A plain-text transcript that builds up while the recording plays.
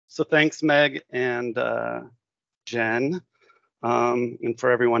So thanks, Meg and Jen, and for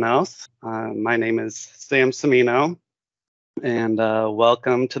everyone else. My name is Sam Semino, and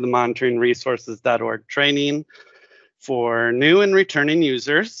welcome to the monitoringresources.org training for new and returning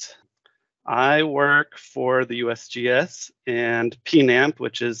users. I work for the USGS and PNAMP,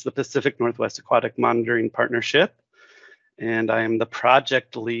 which is the Pacific Northwest Aquatic Monitoring Partnership, and I am the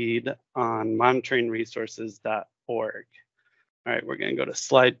project lead on monitoringresources.org. All right, we're going to go to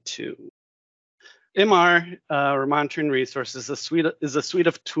slide 2. MR, or Monitoring Resources, is a suite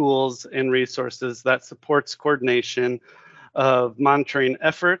of tools and resources that supports coordination of monitoring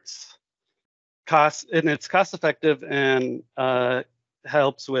efforts, and it's cost-effective and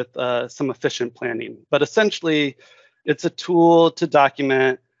helps with some efficient planning. But essentially, it's a tool to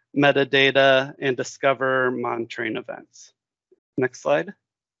document metadata and discover monitoring events. Next slide.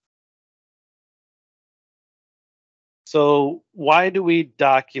 So why do we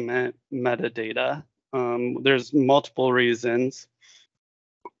document metadata? There's multiple reasons.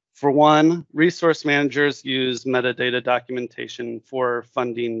 For one, resource managers use metadata documentation for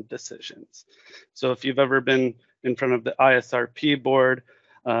funding decisions. So if you've ever been in front of the ISRP board,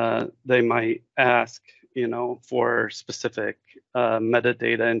 they might ask, for specific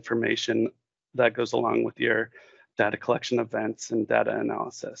metadata information that goes along with your data collection events and data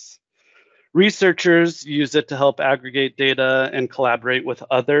analysis. Researchers use it to help aggregate data and collaborate with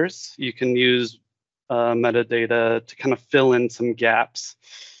others. You can use metadata to kind of fill in some gaps.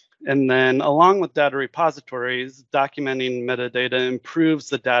 And then along with data repositories, documenting metadata improves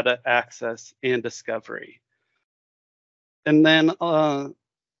the data access and discovery. And then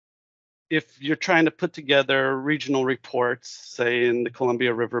if you're trying to put together regional reports, say in the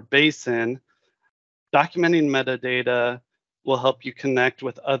Columbia River Basin, documenting metadata will help you connect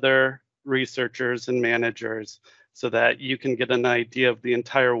with other researchers and managers so that you can get an idea of the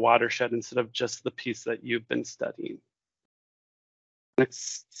entire watershed instead of just the piece that you've been studying.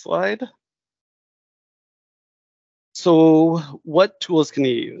 Next slide. So what tools can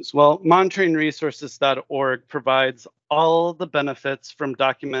you use? Well, monitoringresources.org provides all the benefits from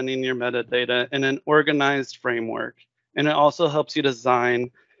documenting your metadata in an organized framework, and it also helps you design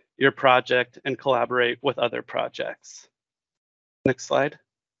your project and collaborate with other projects. Next slide.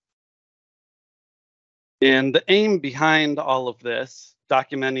 And the aim behind all of this,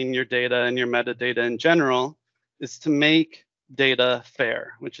 documenting your data and your metadata in general, is to make data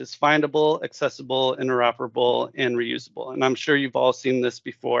fair, which is findable, accessible, interoperable, and reusable. And I'm sure you've all seen this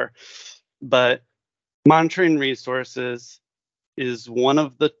before, but monitoring resources is one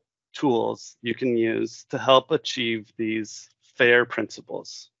of the tools you can use to help achieve these fair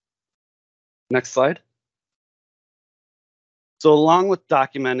principles. Next slide. So along with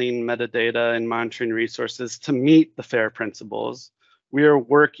documenting metadata and monitoring resources to meet the FAIR principles, we are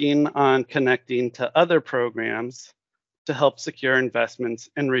working on connecting to other programs to help secure investments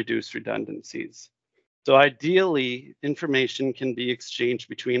and reduce redundancies. So ideally, information can be exchanged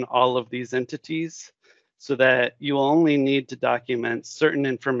between all of these entities so that you only need to document certain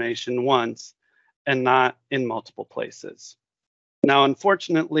information once and not in multiple places. Now,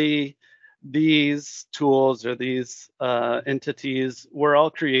 unfortunately, these tools or these entities were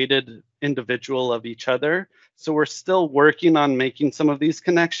all created individual of each other. So we're still working on making some of these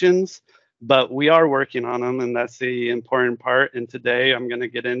connections, but we are working on them, and that's the important part. And today I'm going to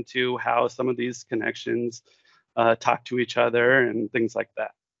get into how some of these connections talk to each other and things like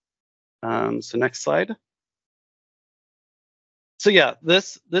that. So next slide. So yeah,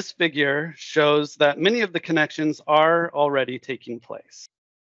 this figure shows that many of the connections are already taking place.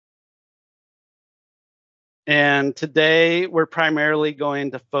 And today we're primarily going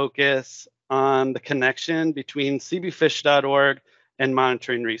to focus on the connection between cbfish.org and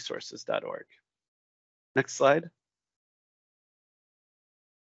monitoringresources.org. Next slide.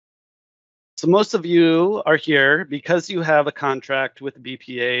 So most of you are here because you have a contract with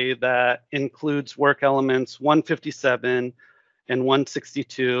BPA that includes work elements 157 and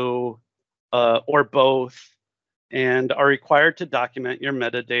 162 or both, and are required to document your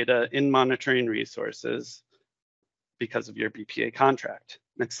metadata in monitoring resources because of your BPA contract.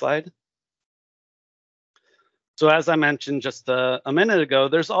 Next slide. So as I mentioned just a minute ago,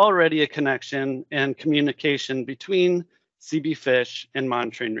 there's already a connection and communication between CBFish and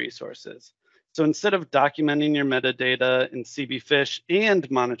monitoring resources. So instead of documenting your metadata in CBFish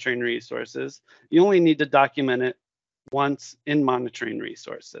and monitoring resources, you only need to document it once in monitoring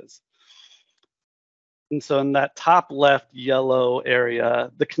resources. And so in that top left yellow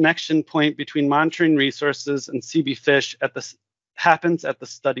area, the connection point between monitoring resources and CBFish happens at the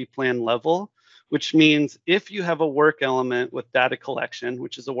study plan level, which means if you have a work element with data collection,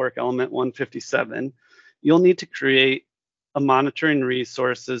 which is a work element 157, you'll need to create a monitoring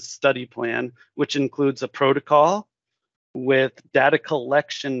resources study plan, which includes a protocol with data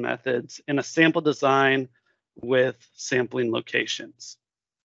collection methods and a sample design with sampling locations.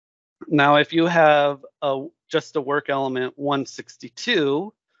 Now, if you have just a work element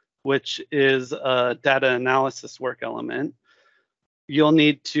 162, which is a data analysis work element, you'll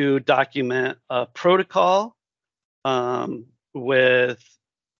need to document a protocol with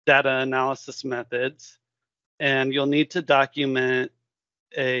data analysis methods, and you'll need to document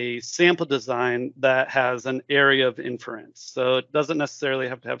a sample design that has an area of inference. So it doesn't necessarily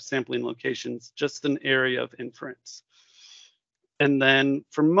have to have sampling locations, just an area of inference. And then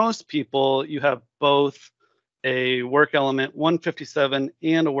for most people, you have both a work element 157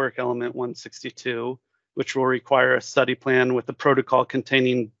 and a work element 162, which will require a study plan with a protocol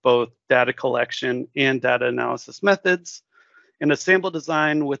containing both data collection and data analysis methods, and a sample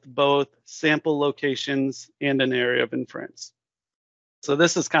design with both sample locations and an area of inference. So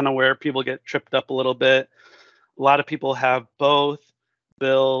this is kind of where people get tripped up a little bit. A lot of people have both.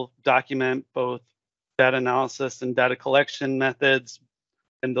 They'll document both data analysis and data collection methods,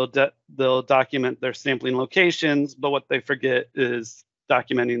 and they'll document their sampling locations, but what they forget is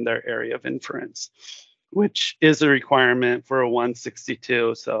documenting their area of inference, which is a requirement for a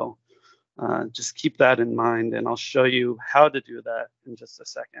 162. So just keep that in mind, and I'll show you how to do that in just a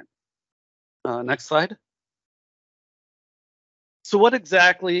second. Next slide. So what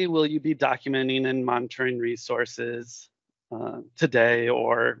exactly will you be documenting and monitoring resources today,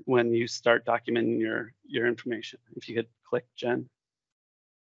 or when you start documenting your information? If you could click, Jen.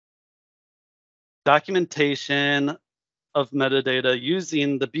 Documentation of metadata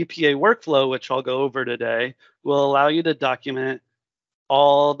using the BPA workflow, which I'll go over today, will allow you to document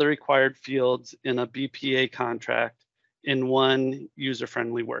all the required fields in a BPA contract in one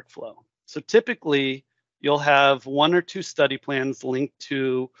user-friendly workflow. So typically, you'll have one or two study plans linked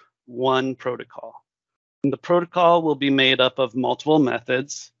to one protocol. And the protocol will be made up of multiple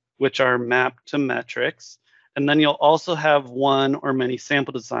methods, which are mapped to metrics. And then you'll also have one or many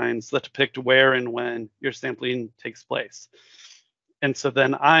sample designs that depict where and when your sampling takes place. And so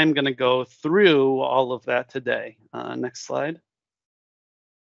then I'm going to go through all of that today. Next slide.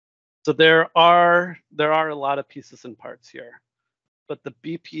 So there are a lot of pieces and parts here, but the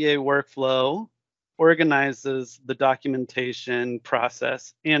BPA workflow organizes the documentation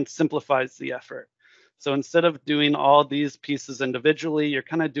process and simplifies the effort. So instead of doing all these pieces individually, you're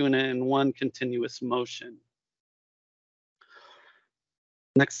kind of doing it in one continuous motion.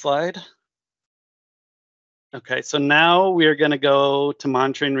 Next slide. Okay, so now we are going to go to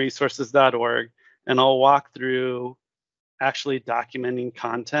monitoringresources.org, and I'll walk through actually documenting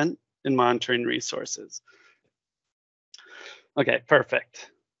content in monitoring resources. Okay,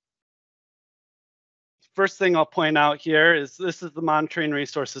 perfect. First thing I'll point out here is this is the monitoring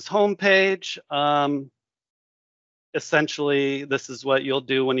resources homepage. Essentially, this is what you'll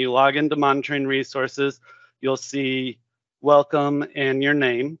do when you log into monitoring resources. You'll see welcome and your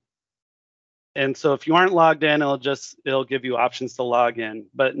name. And so if you aren't logged in, it'll give you options to log in.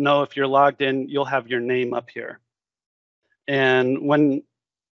 But no, if you're logged in, you'll have your name up here. And when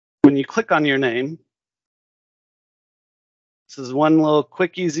you click on your name, this is one little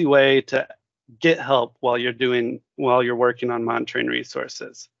quick, easy way to get help while you're working on monitoring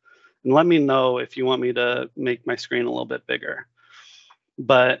resources. And let me know if you want me to make my screen a little bit bigger.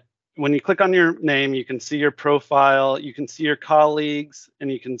 But when you click on your name, you can see your profile, you can see your colleagues,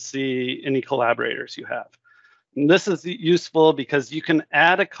 and you can see any collaborators you have. And this is useful because you can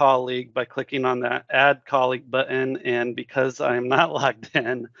add a colleague by clicking on that Add Colleague button. And because I'm not logged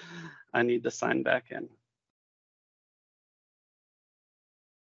in, I need to sign back in.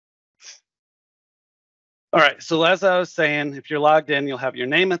 All right, so as I was saying, if you're logged in, you'll have your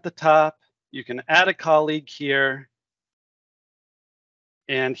name at the top. You can add a colleague here.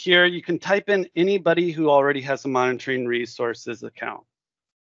 And here you can type in anybody who already has a monitoring resources account.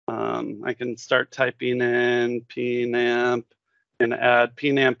 I can start typing in PNAMP and add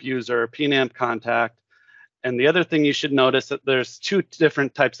PNAMP user, PNAMP contact. And the other thing you should notice that there's two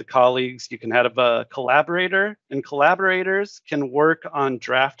different types of colleagues. You can have a collaborator, and collaborators can work on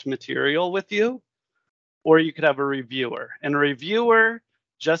draft material with you, or you could have a reviewer. And a reviewer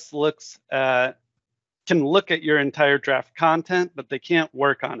just can look at your entire draft content, but they can't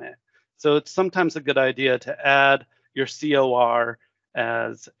work on it. So it's sometimes a good idea to add your COR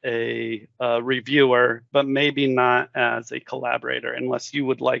as a reviewer, but maybe not as a collaborator, unless you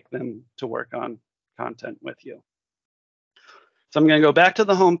would like them to work on content with you. So I'm going to go back to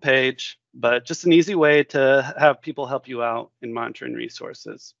the home page, but just an easy way to have people help you out in monitoring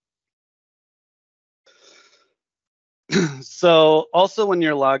resources. So also when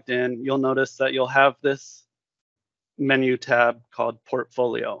you're logged in, you'll notice that you'll have this menu tab called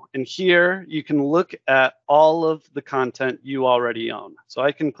Portfolio. And here you can look at all of the content you already own. So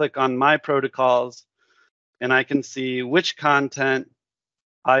I can click on My Protocols and I can see which content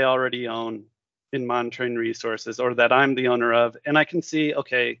I already own in monitoring resources or that I'm the owner of. And I can see,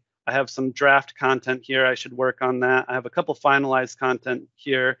 okay, I have some draft content here. I should work on that. I have a couple finalized content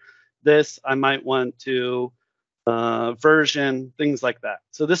here. This I might want to version, things like that.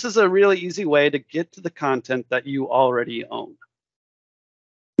 So this is a really easy way to get to the content that you already own.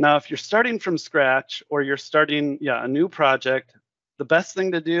 Now, if you're starting from scratch or you're starting a new project, the best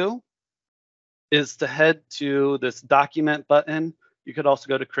thing to do is to head to this document button. You could also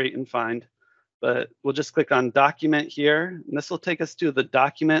go to create and find, but we'll just click on document here. And this will take us to the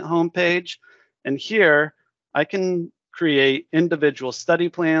document homepage. And here I can create individual study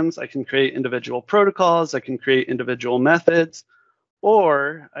plans. I can create individual protocols. I can create individual methods,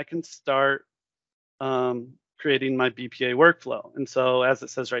 or I can start creating my BPA workflow. And so as it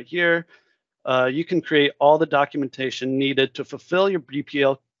says right here, you can create all the documentation needed to fulfill your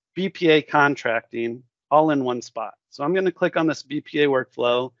BPA contracting all in one spot. So I'm going to click on this BPA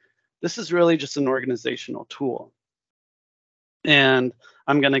workflow. This is really just an organizational tool. And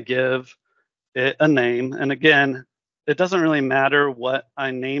I'm going to give it a name. And again, it doesn't really matter what I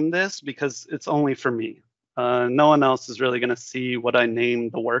name this because it's only for me. No one else is really going to see what I name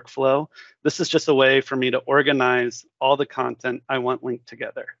the workflow. This is just a way for me to organize all the content I want linked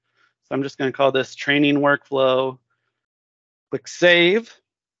together. So I'm just going to call this training workflow. Click save.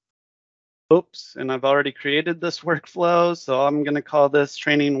 Oops, and I've already created this workflow, so I'm going to call this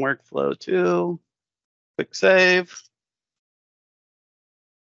training workflow 2. Click save.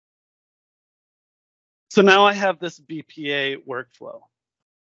 So now I have this BPA workflow.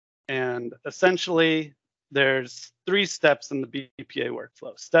 And essentially, there's 3 steps in the BPA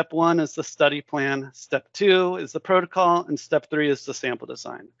workflow. Step 1 is the study plan. Step 2 is the protocol. And step 3 is the sample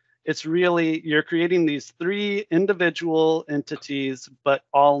design. It's really, you're creating these 3 individual entities, but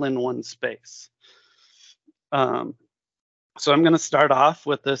all in one space. So I'm going to start off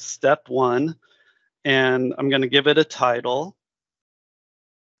with this step 1, and I'm going to give it a title.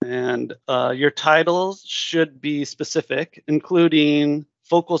 And your titles should be specific, including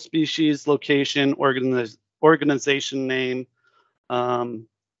focal species, location, organization name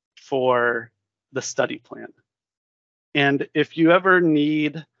for the study plan. And if you ever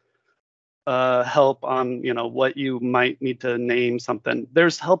need help on what you might need to name something,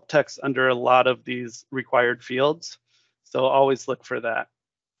 there's help text under a lot of these required fields. So always look for that.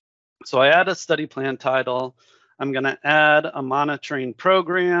 So I add a study plan title. I'm going to add a monitoring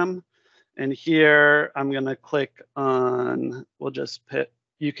program. And here I'm going to click on, we'll just pick,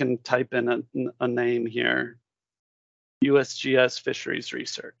 you can type in a name here, USGS Fisheries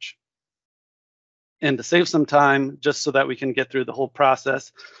Research. And to save some time, just so that we can get through the whole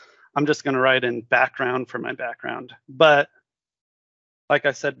process, I'm just going to write in background for my background. But like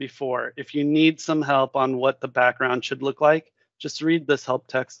I said before, if you need some help on what the background should look like, just read this help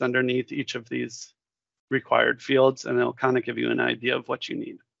text underneath each of these required fields, and it'll kind of give you an idea of what you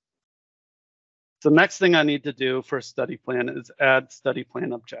need. So next thing I need to do for a study plan is add study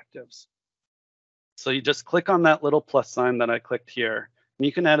plan objectives. So you just click on that little plus sign that I clicked here, and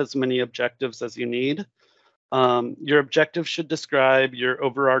you can add as many objectives as you need. Your objective should describe your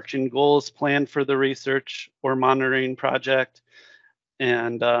overarching goals planned for the research or monitoring project.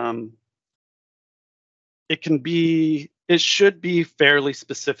 And it should be fairly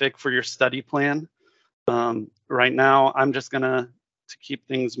specific for your study plan. Right now, I'm just to keep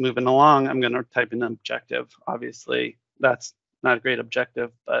things moving along, I'm gonna type in objective. Obviously, that's not a great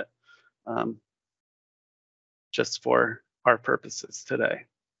objective, but just for our purposes today.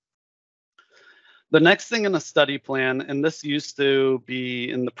 The next thing in a study plan, and this used to be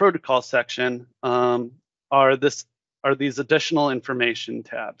in the protocol section, are these additional information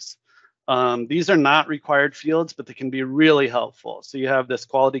tabs. These are not required fields, but they can be really helpful. So you have this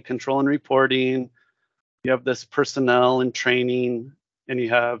quality control and reporting, you have this personnel and training, and you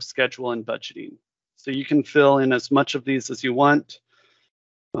have schedule and budgeting. So you can fill in as much of these as you want.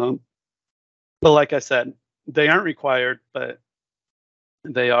 But like I said, they aren't required, but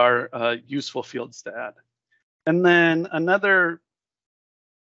they are useful fields to add. And then another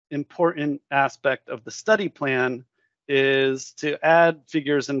important aspect of the study plan is to add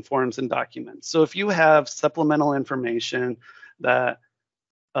figures and forms and documents. So if you have supplemental information that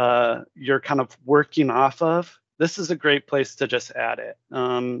you're kind of working off of, this is a great place to just add it.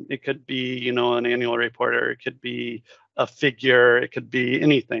 It could be, you know, an annual report, or it could be a figure, it could be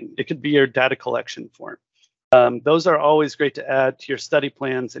anything. It could be your data collection form. Those are always great to add to your study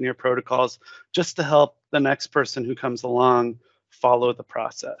plans and your protocols, just to help the next person who comes along follow the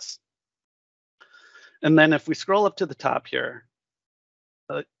process. And then if we scroll up to the top here,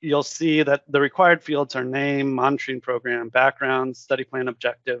 you'll see that the required fields are name, monitoring program, background, study plan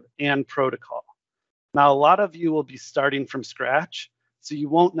objective, and protocol. Now, a lot of you will be starting from scratch, so you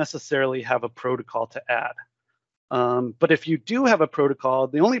won't necessarily have a protocol to add. But if you do have a protocol,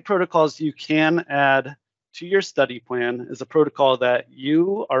 the only protocols you can add to your study plan is a protocol that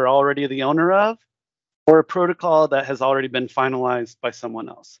you are already the owner of, or a protocol that has already been finalized by someone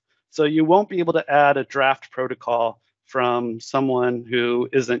else. So you won't be able to add a draft protocol from someone who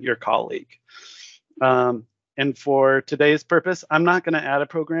isn't your colleague. And for today's purpose, I'm not going to add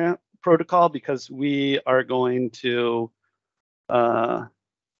a protocol because we are going to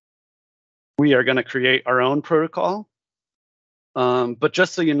create our own protocol. But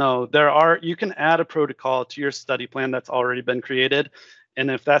just so you know, you can add a protocol to your study plan that's already been created.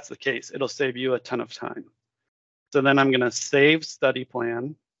 And if that's the case, it'll save you a ton of time. So then I'm going to save study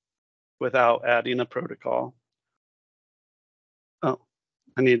plan without adding a protocol. Oh,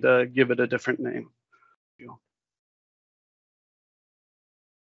 I need to give it a different name.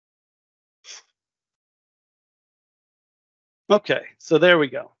 Okay, so there we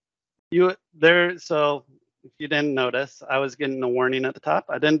go. So if you didn't notice, I was getting a warning at the top.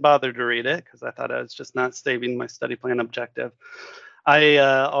 I didn't bother to read it because I thought I was just not saving my study plan objective. I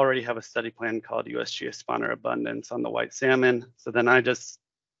already have a study plan called USGS spawner abundance on the white salmon. So then I just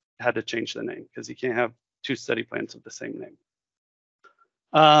had to change the name because you can't have two study plans with the same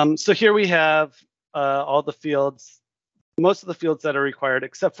name. So here we have all the fields, most of the fields that are required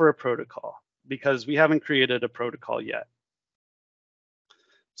except for a protocol, because we haven't created a protocol yet.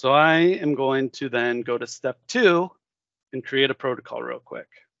 So I am going to then go to step 2 and create a protocol real quick.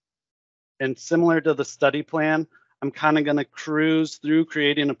 And similar to the study plan, I'm kind of going to cruise through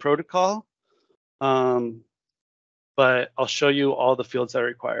creating a protocol, but I'll show you all the fields that are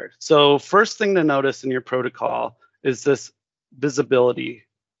required. So first thing to notice in your protocol is this visibility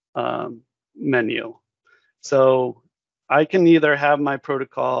menu. So I can either have my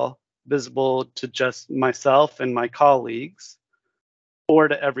protocol visible to just myself and my colleagues, or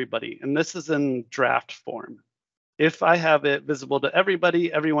to everybody. And this is in draft form. If I have it visible to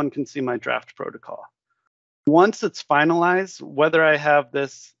everybody, everyone can see my draft protocol. Once it's finalized, whether I have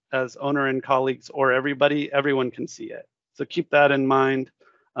this as owner and colleagues or everybody, everyone can see it. So keep that in mind.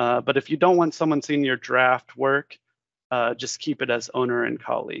 But if you don't want someone seeing your draft work, just keep it as owner and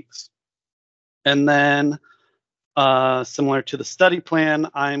colleagues. And then similar to the study plan,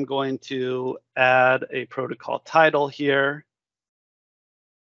 I'm going to add a protocol title here.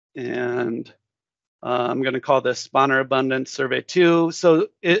 And I'm going to call this Spawner Abundance Survey 2. So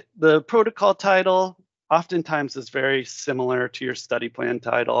the protocol title oftentimes is very similar to your study plan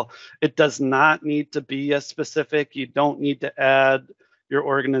title. It does not need to be as specific. You don't need to add your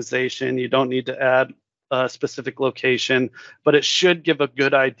organization. You don't need to add a specific location, but it should give a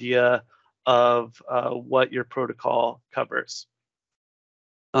good idea of what your protocol covers.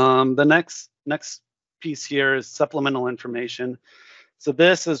 The next piece here is supplemental information. So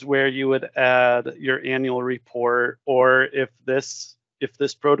this is where you would add your annual report, or if this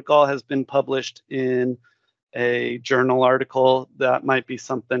protocol has been published in a journal article, that might be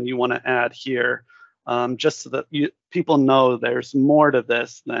something you want to add here, just so that people know there's more to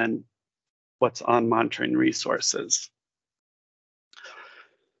this than what's on monitoring resources.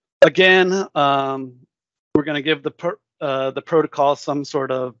 Again, we're going to give the protocol some sort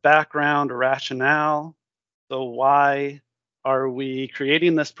of background or rationale. So why are we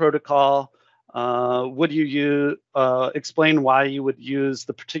creating this protocol? Would you explain why you would use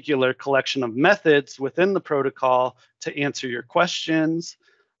the particular collection of methods within the protocol to answer your questions?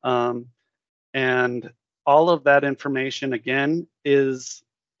 And all of that information, again, is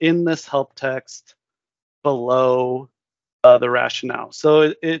in this help text below the rationale.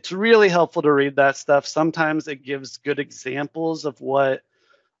 So it's really helpful to read that stuff. Sometimes it gives good examples of what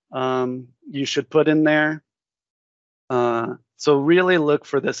you should put in there. So really look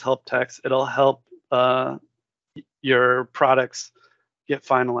for this help text. It'll help your products get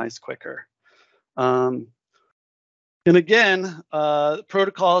finalized quicker. And again,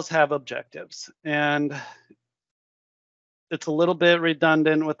 protocols have objectives, and it's a little bit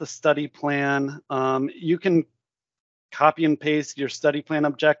redundant with the study plan. You can copy and paste your study plan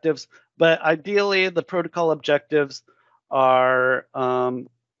objectives, but ideally the protocol objectives are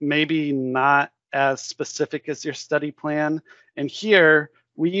maybe not as specific as your study plan. And here,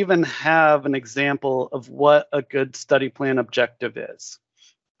 we even have an example of what a good study plan objective is.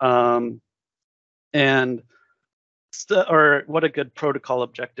 Or what a good protocol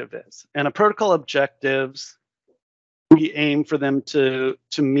objective is. And a protocol objectives, we aim for them to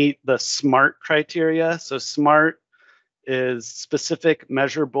meet the SMART criteria. So SMART is specific,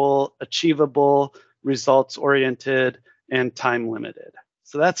 measurable, achievable, results-oriented, and time-limited.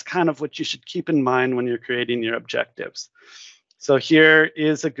 So that's kind of what you should keep in mind when you're creating your objectives. So here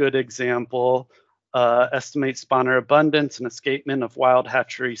is a good example. Estimate spawner abundance and escapement of wild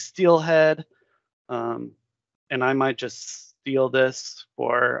hatchery steelhead. And I might just steal this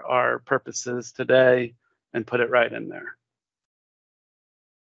for our purposes today and put it right in there.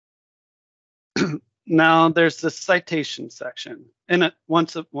 Now there's this citation section. And one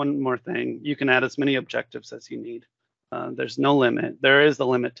more thing, you can add as many objectives as you need. There's no limit. There is a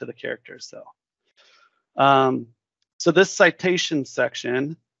limit to the characters though. So this citation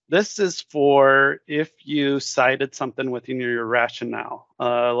section, this is for if you cited something within your rationale,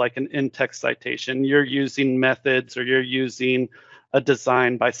 like an in-text citation, you're using methods or you're using a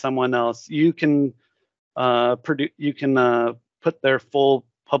design by someone else, you can put their full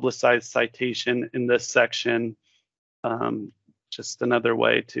publicized citation in this section. Just another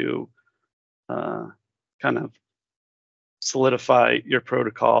way to kind of solidify your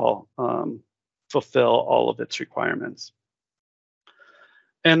protocol, fulfill all of its requirements.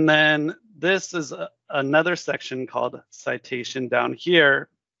 And then this is another section called citation down here,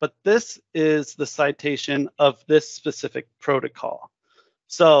 but this is the citation of this specific protocol.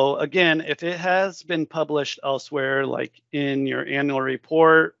 So again, if it has been published elsewhere, like in your annual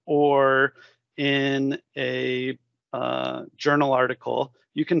report or in a journal article,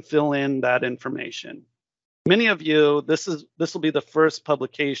 you can fill in that information. Many of you, this will be the first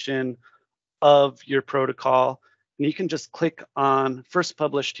publication of your protocol, and you can just click on first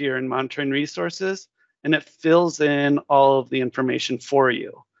published here in monitoring resources, and it fills in all of the information for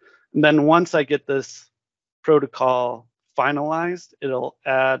you. And then once I get this protocol finalized, it'll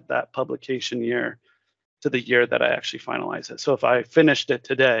add that publication year to the year that I actually finalize it. So if I finished it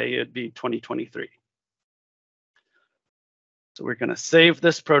today, it'd be 2023. So we're going to save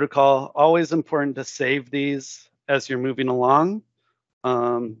this protocol. Always important to save these as you're moving along.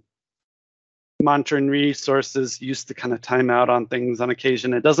 Monitoring resources used to kind of time out on things on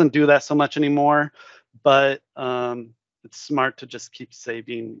occasion. It doesn't do that so much anymore, but it's smart to just keep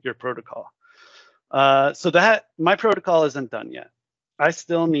saving your protocol. So that my protocol isn't done yet. I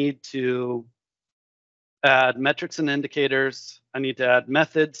still need to add metrics and indicators. I need to add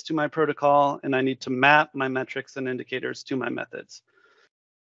methods to my protocol, and I need to map my metrics and indicators to my methods.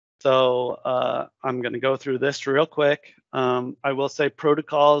 So I'm going to go through this real quick. I will say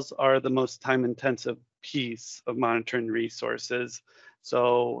protocols are the most time-intensive piece of monitoring resources.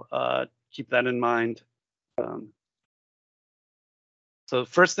 So keep that in mind. So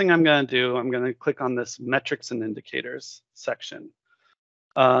first thing I'm going to do, I'm going to click on this metrics and indicators section.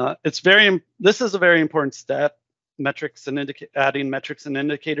 This is a very important step, adding metrics and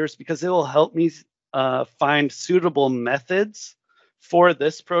indicators, because it will help me find suitable methods for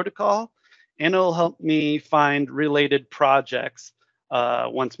this protocol, and it will help me find related projects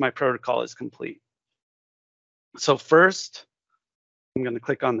once my protocol is complete. So first, I'm going to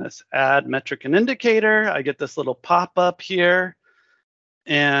click on this add metric and indicator. I get this little pop-up here,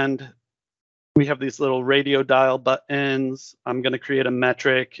 and we have these little radio dial buttons. I'm going to create a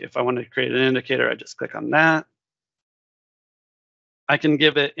metric. If I want to create an indicator, I just click on that. I can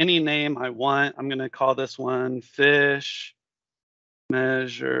give it any name I want. I'm going to call this one fish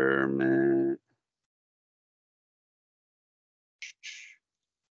measurement.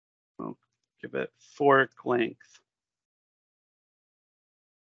 I'll give it fork length.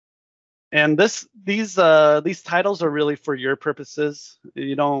 And these titles are really for your purposes.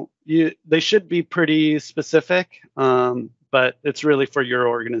 They should be pretty specific, but it's really for your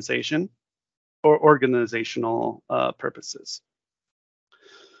organization or organizational purposes.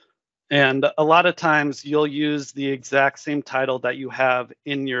 And a lot of times you'll use the exact same title that you have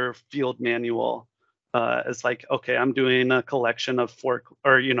in your field manual as like, okay, I'm doing a collection of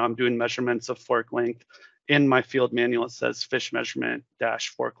I'm doing measurements of fork length. In my field manual, it says fish measurement dash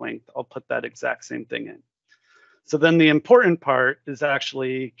fork length. I'll put that exact same thing in. So then the important part is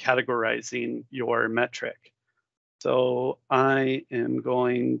actually categorizing your metric. So I am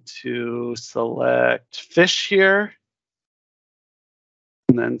going to select fish here,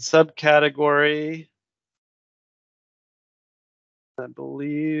 and then subcategory, I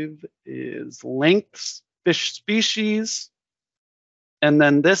believe, is length fish species. And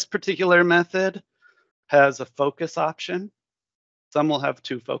then this particular method has a focus option. Some will have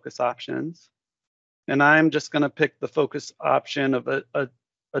 2 focus options. And I'm just going to pick the focus option of a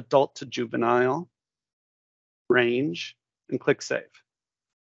adult to juvenile range and click save.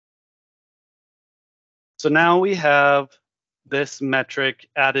 So now we have this metric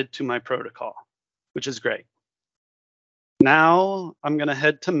added to my protocol, which is great. Now I'm going to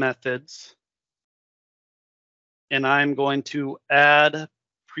head to methods, and I'm going to add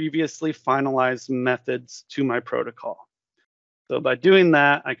previously finalized methods to my protocol. So by doing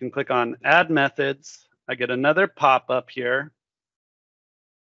that, I can click on add methods. I get another pop-up here.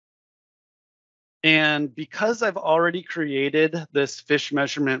 And because I've already created this fish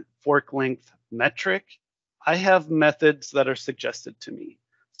measurement fork length metric, I have methods that are suggested to me.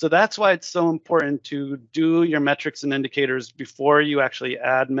 So that's why it's so important to do your metrics and indicators before you actually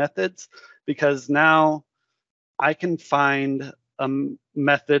add methods, because now I can find a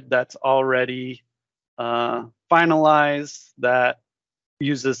method that's already finalized that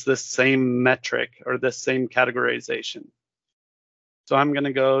uses this same metric or this same categorization. So I'm going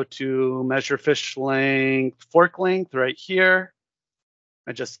to go to measure fish length, fork length right here.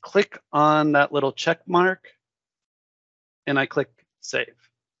 I just click on that little check mark and I click save.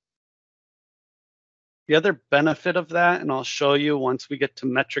 The other benefit of that, and I'll show you once we get to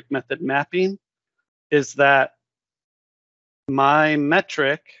metric method mapping, is that my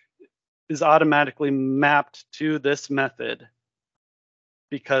metric is automatically mapped to this method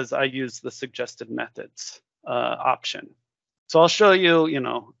because I use the suggested methods option. So I'll show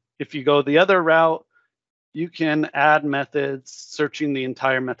you, if you go the other route, you can add methods searching the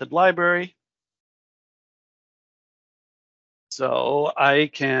entire method library. So I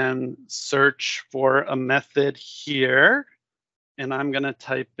can search for a method here, and I'm going to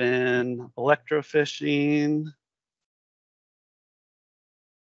type in electrofishing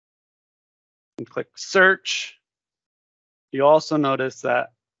and click search. You also notice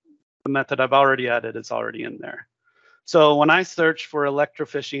that the method I've already added is already in there. So when I search for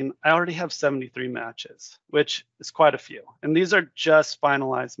electrofishing, I already have 73 matches, which is quite a few. And these are just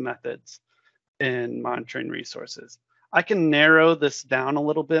finalized methods in monitoring resources. I can narrow this down a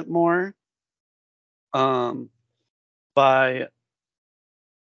little bit more by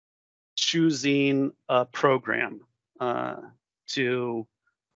choosing a program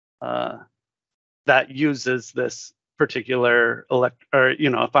that uses this particular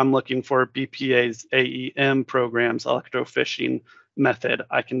if I'm looking for BPA's AEM programs electrofishing method,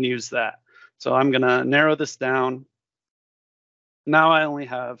 I can use that. So I'm going to narrow this down. Now I only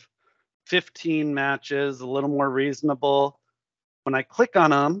have 15 matches, a little more reasonable. When I click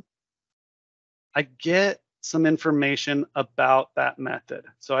on them, I get some information about that method.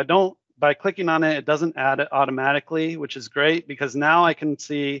 So by clicking on it, it doesn't add it automatically, which is great because now I can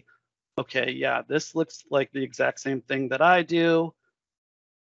see, okay, yeah, this looks like the exact same thing that I do.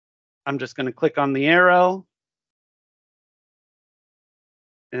 I'm just going to click on the arrow.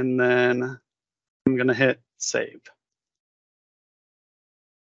 And then I'm going to hit save.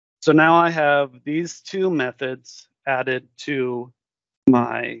 So now I have these 2 methods added to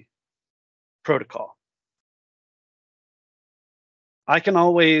my protocol. I can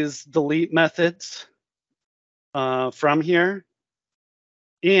always delete methods from here.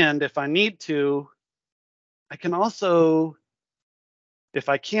 And if I need to, I can also, if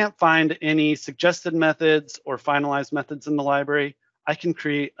I can't find any suggested methods or finalized methods in the library, I can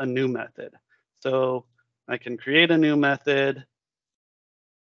create a new method. So I can create a new method.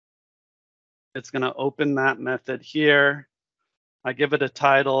 It's going to open that method here. I give it a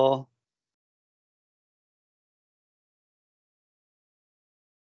title.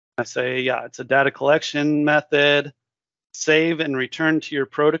 I say, yeah, it's a data collection method. Save and return to your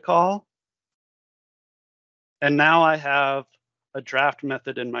protocol. And now I have a draft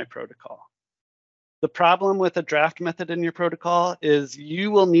method in my protocol. The problem with a draft method in your protocol is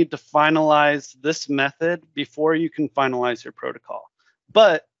you will need to finalize this method before you can finalize your protocol.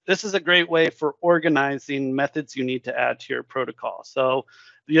 But this is a great way for organizing methods you need to add to your protocol. So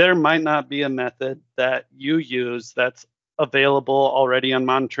there might not be a method that you use that's available already on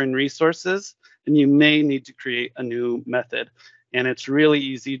monitoring resources, and you may need to create a new method. And it's really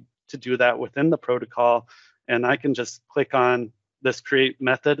easy to do that within the protocol. And I can just click on this create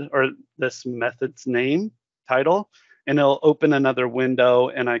method or this method's name title, and it'll open another window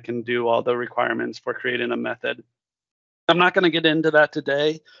and I can do all the requirements for creating a method. I'm not going to get into that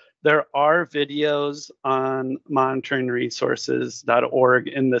today. There are videos on monitoringresources.org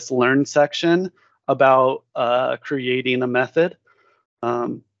in this learn section about creating a method.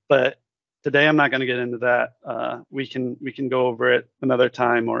 But Today, I'm not going to get into that. We can go over it another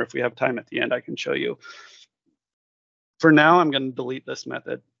time, or if we have time at the end, I can show you. For now, I'm going to delete this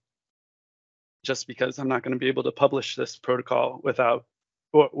method just because I'm not going to be able to publish this protocol with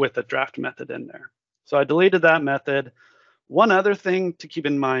a draft method in there. So I deleted that method. One other thing to keep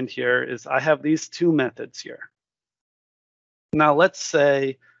in mind here is I have these two methods here. Now let's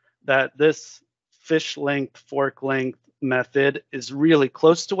say that this fish length, fork length method is really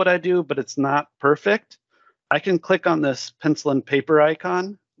close to what I do, but it's not perfect. I can click on this pencil and paper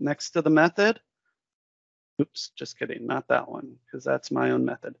icon next to the method. Oops, just kidding, not that one, because that's my own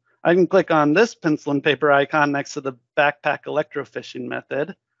method. I can click on this pencil and paper icon next to the backpack electrofishing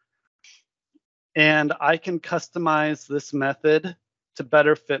method, and I can customize this method to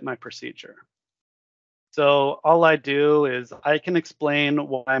better fit my procedure. So all I do is I can explain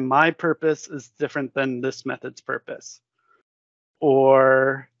why my purpose is different than this method's purpose.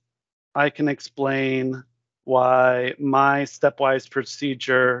 Or I can explain why my stepwise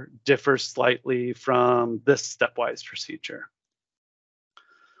procedure differs slightly from this stepwise procedure.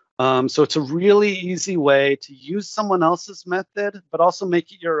 So it's a really easy way to use someone else's method, but also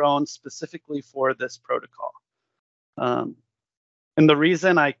make it your own specifically for this protocol. And the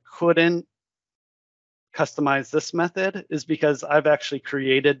reason I couldn't customize this method is because I've actually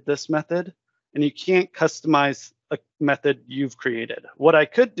created this method, and you can't customize a method you've created. What I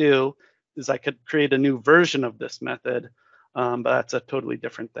could do is I could create a new version of this method, but that's a totally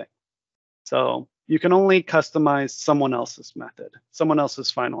different thing. So you can only customize someone else's method, someone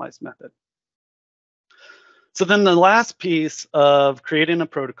else's finalized method. So then the last piece of creating a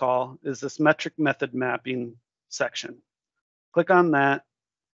protocol is this metric method mapping section. Click on that.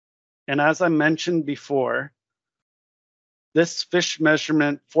 And as I mentioned before, this fish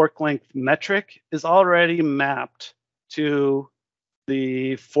measurement fork length metric is already mapped to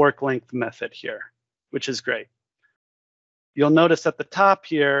the fork length method here, which is great. You'll notice at the top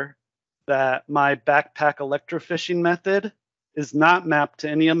here that my backpack electrofishing method is not mapped to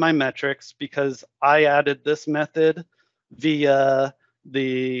any of my metrics because I added this method via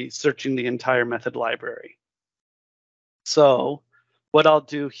the searching the entire method library. So what I'll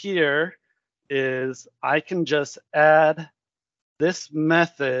do here is I can just add this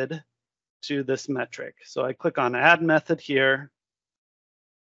method to this metric. So I click on add method here,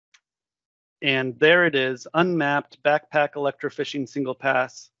 and there it is, unmapped backpack electrofishing single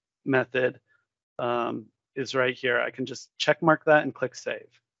pass method is right here. I can just check mark that and click save.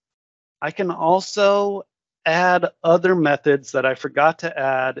 I can also add other methods that I forgot to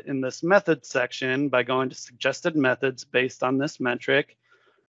add in this method section by going to suggested methods based on this metric,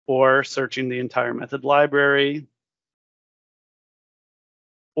 or searching the entire method library.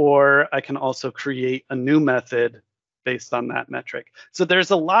 Or I can also create a new method based on that metric. So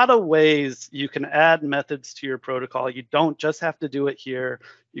there's a lot of ways you can add methods to your protocol. You don't just have to do it here.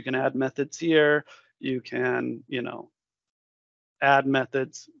 You can add methods here. You can, add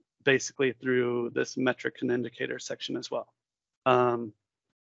methods basically through this metric and indicator section as well.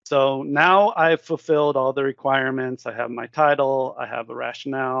 So now I've fulfilled all the requirements. I have my title, I have a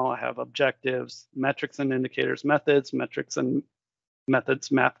rationale, I have objectives, metrics and indicators, methods, metrics and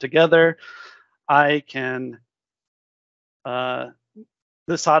methods mapped together. I can,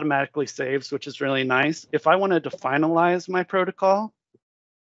 this automatically saves, which is really nice. If I wanted to finalize my protocol,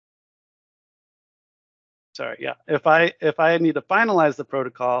 if I need to finalize the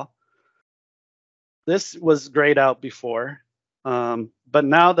protocol, this was grayed out before. But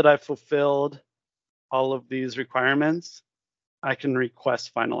now that I've fulfilled all of these requirements, I can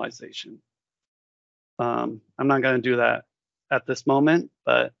request finalization. I'm not going to do that at this moment,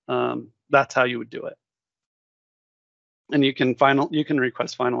 but that's how you would do it. And you can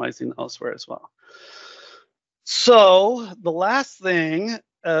request finalizing elsewhere as well. So the last thing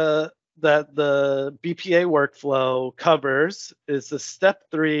that the BPA workflow covers is the step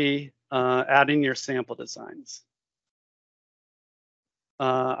 3, adding your sample designs.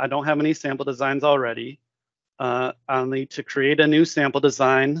 I don't have any sample designs already. I'll need to create a new sample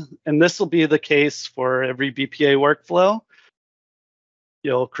design, and this will be the case for every BPA workflow.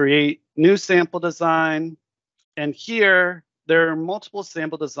 You'll create new sample design, and here there are multiple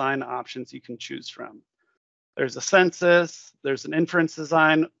sample design options you can choose from. There's a census, there's an inference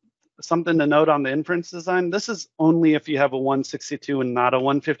design. Something to note on the inference design, this is only if you have a 162 and not a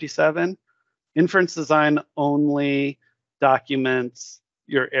 157. Inference design only documents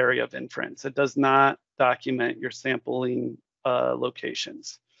your area of inference. It does not document your sampling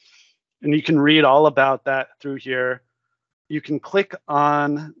locations. And you can read all about that through here. You can click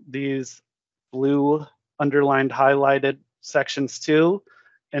on these blue underlined highlighted sections too,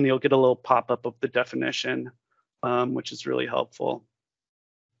 and you'll get a little pop-up of the definition, which is really helpful.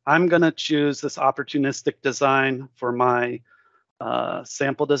 I'm going to choose this opportunistic design for my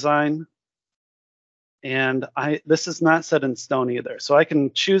sample design. And this is not set in stone either. So I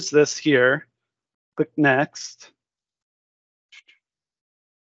can choose this here, click next,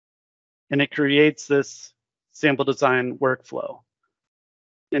 and it creates this sample design workflow.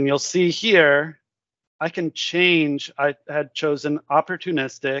 And you'll see here, I can change. I had chosen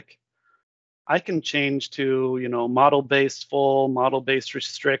opportunistic. I can change to, model-based full, model-based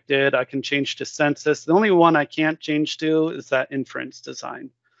restricted. I can change to census. The only one I can't change to is that inference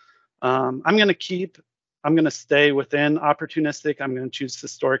design. I'm going to stay within opportunistic. I'm going to choose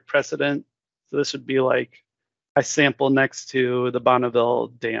historic precedent. So this would be like I sample next to the Bonneville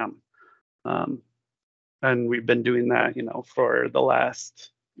Dam. And we've been doing that, for the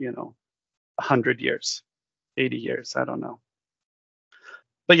last, 100 years, 80 years, I don't know.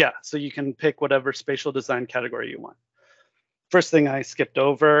 But yeah, so you can pick whatever spatial design category you want. First thing I skipped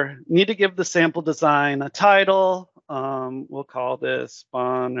over, need to give the sample design a title. We'll call this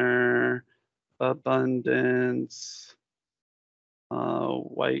spawner abundance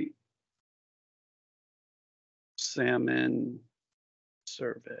white salmon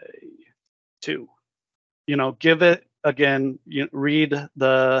survey 2. Give it, again, read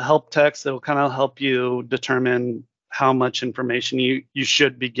the help text. It'll kind of help you determine how much information you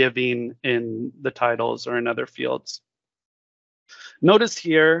should be giving in the titles or in other fields. Notice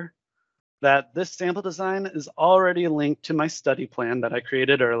here that this sample design is already linked to my study plan that I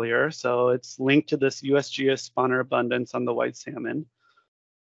created earlier. So it's linked to this USGS spawner abundance on the white salmon,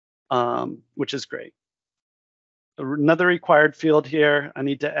 which is great. Another required field here, I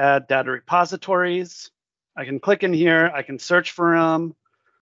need to add data repositories. I can click in here, I can search for them,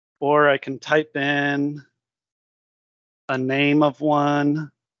 or I can type in a name of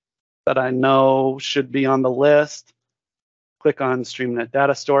one that I know should be on the list. Click on StreamNet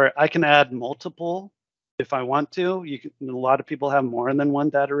Data Store. I can add multiple if I want to. A lot of people have more than one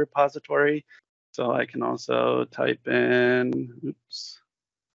data repository. So I can also type in,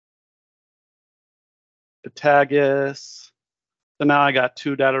 Patagus. So now I got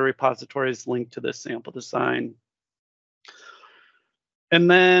 2 data repositories linked to this sample design. And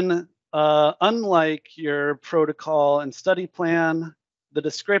then unlike your protocol and study plan, the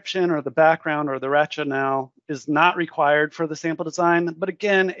description or the background or the rationale is not required for the sample design. But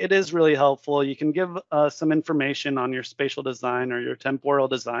again, it is really helpful. You can give some information on your spatial design or your temporal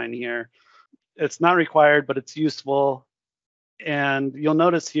design here. It's not required, but it's useful. And you'll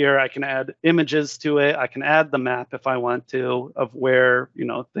notice here, I can add images to it. I can add the map if I want to of where,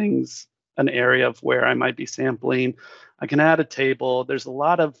 an area of where I might be sampling. I can add a table. There's a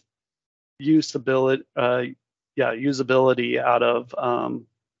lot of usability out of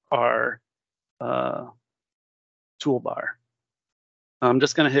our toolbar. I'm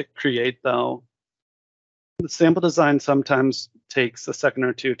just going to hit create though. The sample design sometimes takes a second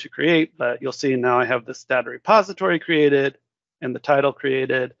or two to create, but you'll see now I have this data repository created and the title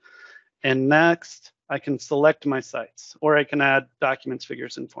created. And next, I can select my sites, or I can add documents,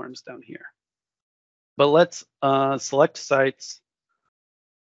 figures, and forms down here. But let's select sites,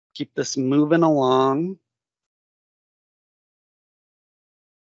 keep this moving along.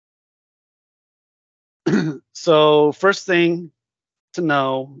 So first thing to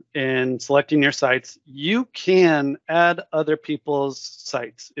know in selecting your sites, you can add other people's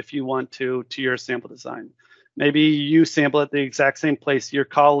sites if you want to your sample design. Maybe you sample at the exact same place your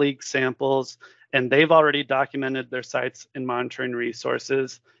colleague samples, and they've already documented their sites in monitoring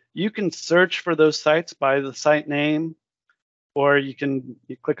resources. You can search for those sites by the site name, or you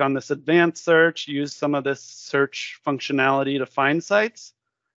click on this advanced search, use some of this search functionality to find sites.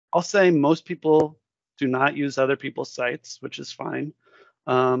 I'll say most people do not use other people's sites, which is fine.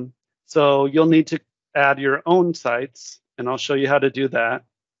 So you'll need to add your own sites, and I'll show you how to do that.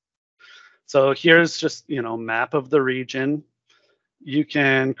 So here's just, map of the region. You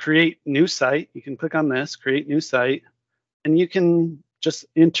can create new site. You can click on this, create new site, and you can just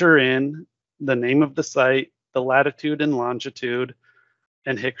enter in the name of the site, the latitude and longitude,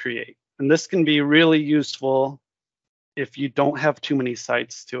 and hit create. And this can be really useful if you don't have too many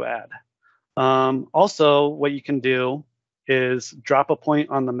sites to add. Also, what you can do is drop a point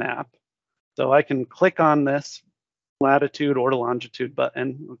on the map. So I can click on this latitude or longitude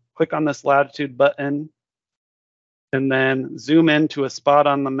button, click on this latitude button, and then zoom into a spot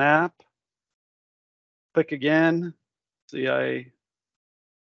on the map. Click again. See, I,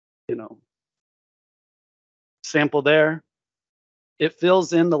 sample there. It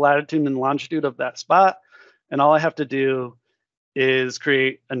fills in the latitude and longitude of that spot. And all I have to do is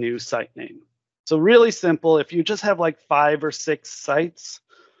create a new site name. So really simple. If you just have like 5 or 6 sites,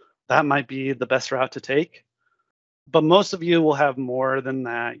 that might be the best route to take. But most of you will have more than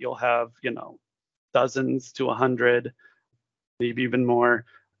that. You'll have, dozens to 100, maybe even more.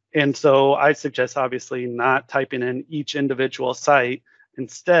 And so I suggest obviously not typing in each individual site.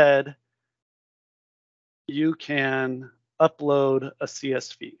 Instead, you can upload a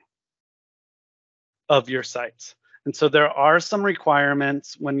CSV of your sites. And so there are some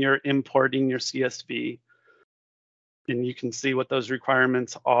requirements when you're importing your CSV, and you can see what those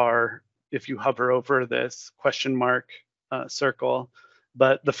requirements are if you hover over this question mark circle.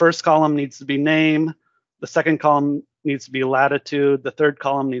 But the first column needs to be name, the second column needs to be latitude, the third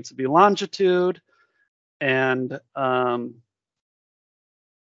column needs to be longitude, and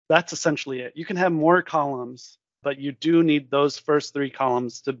that's essentially it. You can have more columns, but you do need those first 3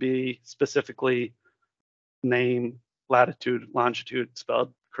 columns to be specifically name, latitude, longitude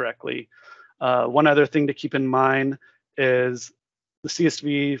spelled correctly. One other thing to keep in mind is the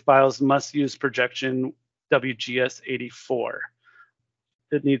CSV files must use projection WGS84.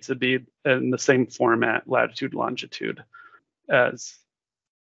 It needs to be in the same format, latitude, longitude, as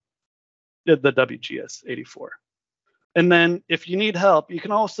the WGS84. And then if you need help, you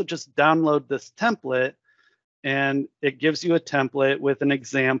can also just download this template, and it gives you a template with an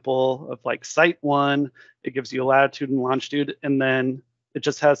example of like site 1. It gives you a latitude and longitude, and then it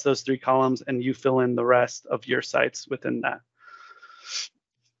just has those 3 columns, and you fill in the rest of your sites within that.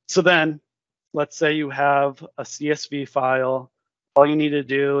 So then let's say you have a CSV file. All you need to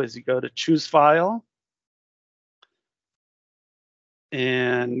do is you go to choose file,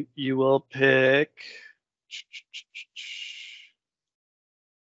 and you will pick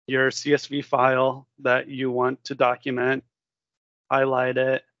your CSV file that you want to document, highlight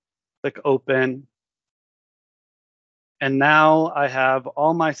it, click open. And now I have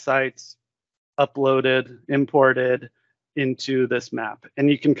all my sites uploaded, imported into this map. And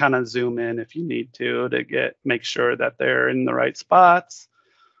you can kind of zoom in if you need to make sure that they're in the right spots.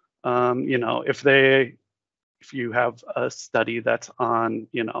 If you have a study that's on,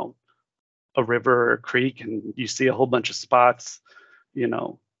 a river or creek, and you see a whole bunch of spots,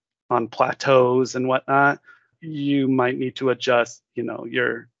 on plateaus and whatnot, you might need to adjust,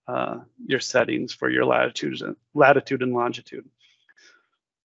 your settings for your latitude and longitude.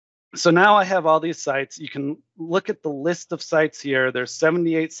 So now I have all these sites. You can look at the list of sites here. There's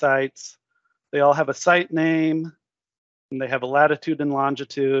 78 sites. They all have a site name, and they have a latitude and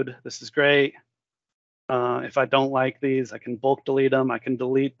longitude. This is great. If I don't like these, I can bulk delete them. I can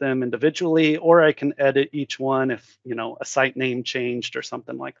delete them individually, or I can edit each one if, a site name changed or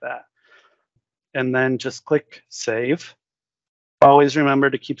something like that. And then just click save. Always remember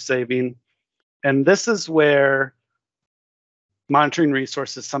to keep saving. And this is where monitoring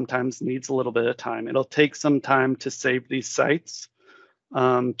resources sometimes needs a little bit of time. It'll take some time to save these sites,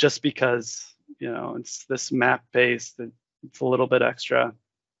 just because, it's this map-based, it's a little bit extra.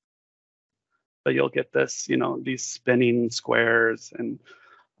 But you'll get this, these spinning squares, and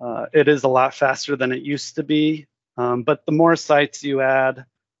it is a lot faster than it used to be. But the more sites you add,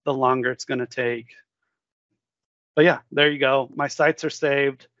 the longer it's going to take. But yeah, there you go. My sites are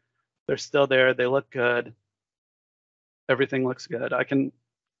saved. They're still there. They look good. Everything looks good.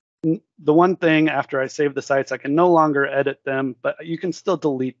 The one thing after I save the sites, I can no longer edit them, but you can still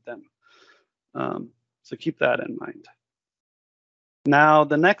delete them. So keep that in mind. Now,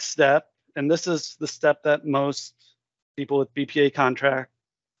 the next step, and this is the step that most people with BPA contract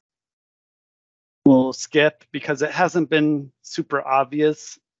will skip because it hasn't been super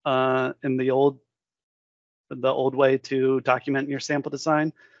obvious in the old way to document your sample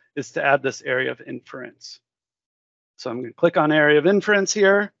design, is to add this area of inference. So I'm going to click on area of inference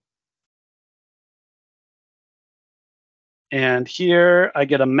here. And here I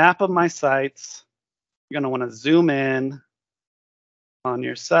get a map of my sites. You're going to want to zoom in on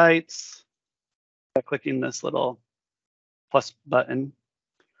your sites by clicking this little plus button.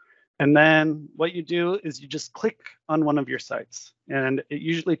 And then what you do is you just click on one of your sites. And it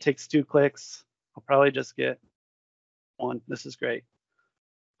usually takes 2 clicks. I'll probably just get 1. This is great.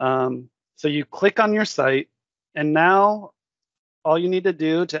 So you click on your site, and now all you need to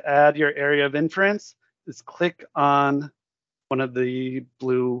do to add your area of inference is click on one of the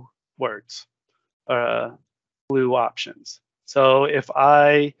blue words, blue options. So if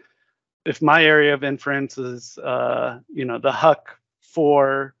my area of inference is, the Huck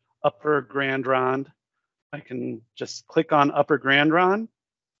for Upper Grand Ronde, I can just click on Upper Grand Ronde.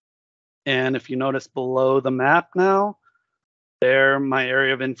 And if you notice below the map now, there my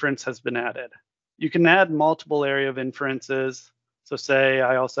area of inference has been added. You can add multiple area of inferences. So say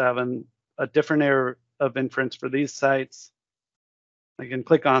I also have a different area of inference for these sites. I can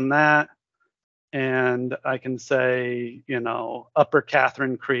click on that, and I can say, Upper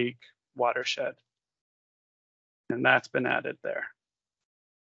Catherine Creek watershed. And that's been added there.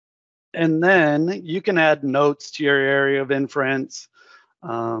 And then you can add notes to your area of inference.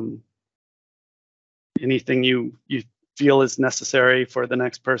 Anything you feel is necessary for the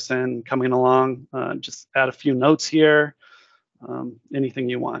next person coming along, just add a few notes here, anything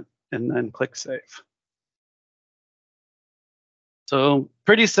you want, and then click save. So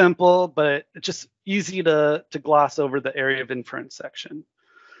pretty simple, but it's just easy to gloss over the area of inference section.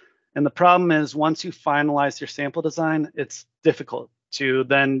 And the problem is once you finalize your sample design, it's difficult to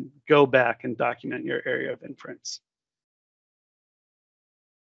then go back and document your area of inference.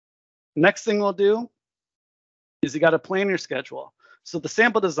 Next thing we'll do is you got to plan your schedule. So the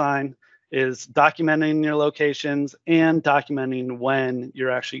sample design is documenting your locations and documenting when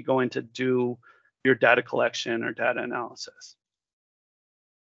you're actually going to do your data collection or data analysis.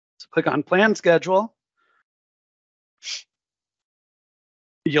 So click on Plan Schedule.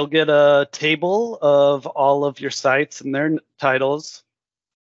 You'll get a table of all of your sites and their titles.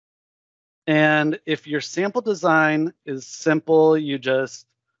 And if your sample design is simple, you just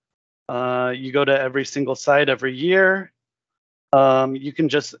you go to every single site every year. You can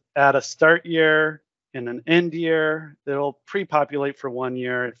just add a start year and an end year. It'll pre-populate for 1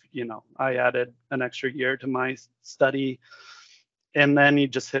 year if I added an extra year to my study, and then you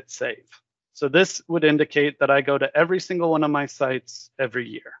just hit save. So this would indicate that I go to every single one of my sites every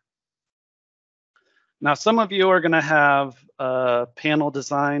year. Now, some of you are going to have a panel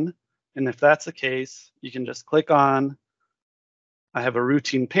design, and if that's the case, you can just click on, I have a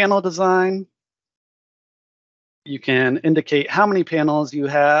routine panel design. You can indicate how many panels you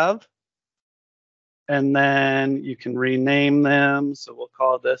have, and then you can rename them. So we'll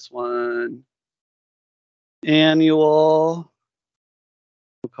call this one annual.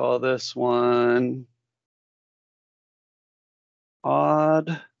 We'll call this one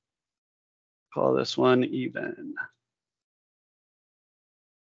odd. Call this one even.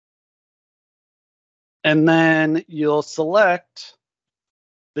 And then you'll select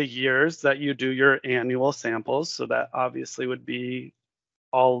the years that you do your annual samples. So that obviously would be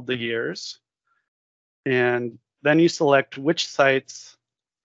all the years. And then you select which sites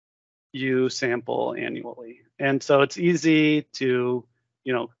you sample annually. And so it's easy to,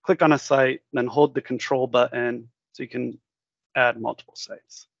 click on a site, then hold the control button so you can add multiple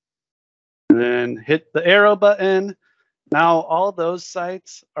sites. And then hit the arrow button. Now all those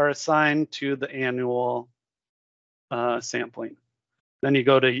sites are assigned to the annual sampling. Then you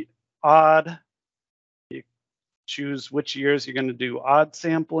go to odd. You choose which years you're going to do odd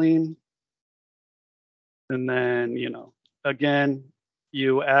sampling. And then, again,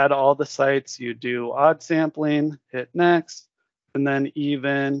 you add all the sites, you do odd sampling, hit next, and then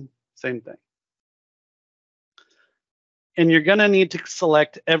even, same thing. And you're going to need to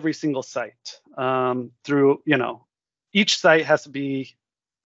select every single site through, each site has to be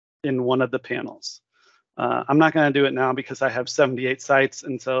in one of the panels. I'm not going to do it now because I have 78 sites,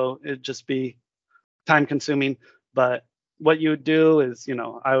 and so it'd just be time consuming. But what you would do is,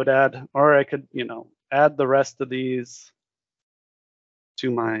 I would add, or I could, add the rest of these to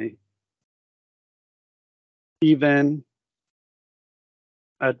my even.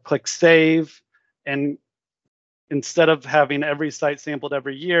 I'd click save, and instead of having every site sampled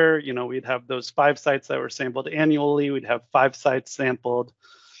every year, we'd have those 5 sites that were sampled annually. We'd have 5 sites sampled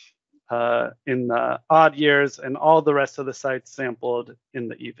in the odd years, and all the rest of the sites sampled in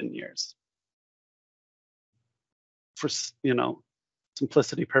the even years. For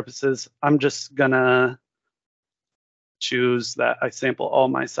simplicity purposes, I'm just gonna choose that I sample all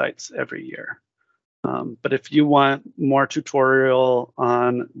my sites every year. But if you want more tutorial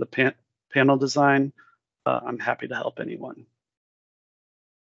on the panel design, I'm happy to help anyone.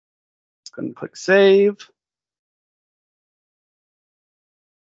 Just gonna click save.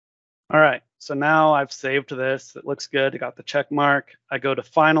 All right, so now I've saved this. It looks good. I got the check mark. I go to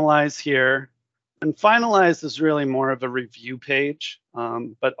finalize here. And finalize is really more of a review page,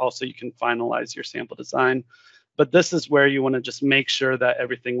 but also you can finalize your sample design. But this is where you want to just make sure that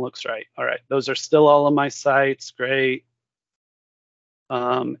everything looks right. All right, those are still all of my sites. Great.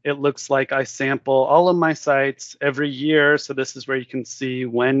 It looks like I sample all of my sites every year. So this is where you can see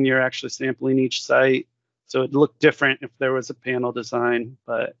when you're actually sampling each site. So it'd look different if there was a panel design,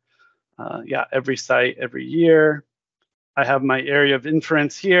 but yeah, every site, every year. I have my area of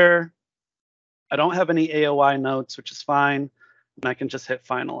inference here. I don't have any AOI notes, which is fine. And I can just hit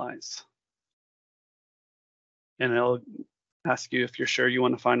finalize. And it'll ask you if you're sure you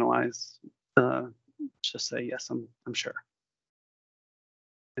want to finalize. Just say, yes, I'm sure.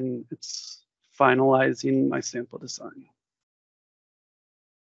 And it's finalizing my sample design.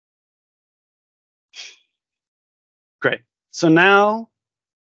 Great. So now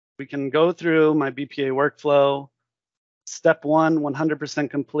we can go through my BPA workflow. Step 1, 100%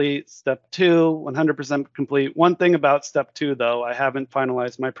 complete. Step 2, 100% complete. One thing about step 2, though, I haven't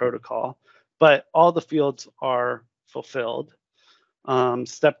finalized my protocol, but all the fields are fulfilled.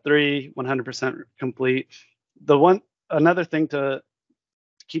 Step 3, 100% complete. Another thing to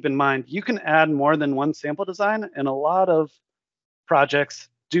keep in mind, you can add more than one sample design, and a lot of projects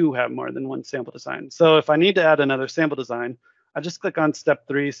do have more than one sample design. So if I need to add another sample design, I just click on step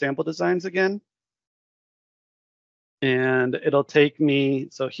 3, sample designs again. And it'll take me,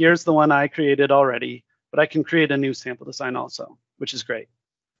 so here's the one I created already, but I can create a new sample design also, which is great.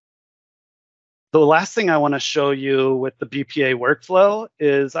 The last thing I want to show you with the BPA workflow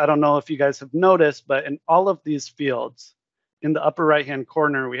is, I don't know if you guys have noticed, but in all of these fields, in the upper right-hand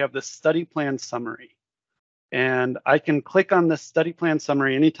corner, we have this study plan summary. And I can click on this study plan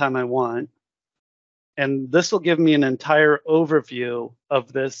summary anytime I want. And this will give me an entire overview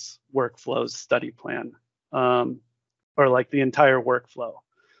of this workflow's study plan, or like the entire workflow.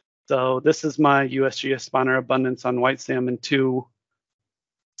 So this is my USGS spawner abundance on white salmon 2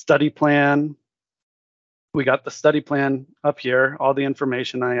 study plan. We got the study plan up here, all the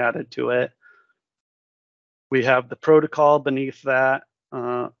information I added to it. We have the protocol beneath that.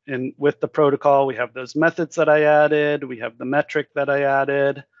 And with the protocol, we have those methods that I added. We have the metric that I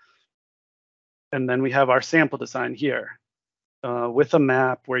added. And then we have our sample design here with a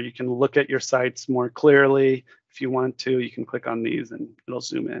map where you can look at your sites more clearly. If you want to, you can click on these and it'll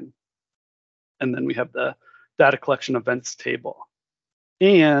zoom in. And then we have the data collection events table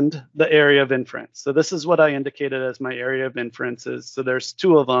and the area of inference. So this is what I indicated as my area of inferences. So there's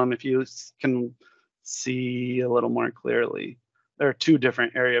 2 of them. If you can see a little more clearly, there are 2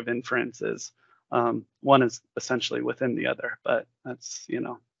 different area of inferences. One is essentially within the other, but that's,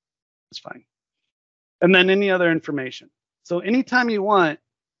 it's fine. And then any other information. So anytime you want,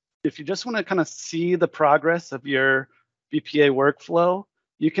 if you just want to kind of see the progress of your BPA workflow,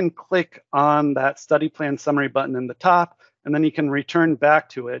 you can click on that study plan summary button in the top, and then you can return back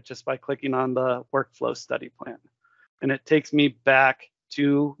to it just by clicking on the workflow study plan. And it takes me back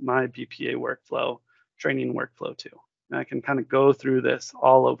to my BPA workflow, training workflow 2. And I can kind of go through this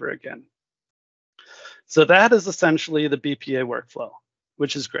all over again. So that is essentially the BPA workflow,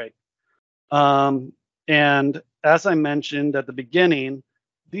 which is great. And as I mentioned at the beginning,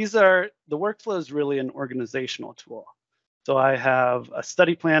 the workflow is really an organizational tool. So I have a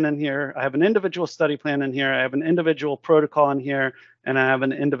study plan in here. I have an individual study plan in here. I have an individual protocol in here, and I have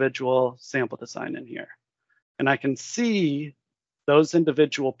an individual sample design in here. And I can see those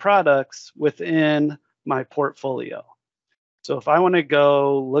individual products within my portfolio. So if I want to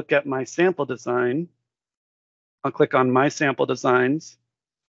go look at my sample design, I'll click on my sample designs.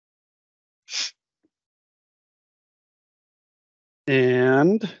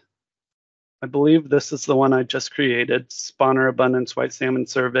 And I believe this is the one I just created, Spawner Abundance White Salmon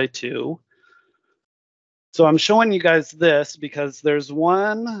Survey 2. So I'm showing you guys this because there's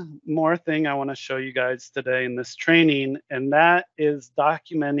one more thing I want to show you guys today in this training, and that is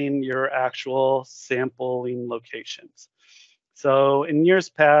documenting your actual sampling locations. So in years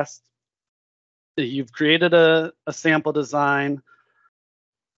past, you've created a sample design,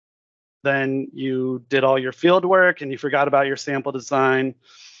 then you did all your field work and you forgot about your sample design.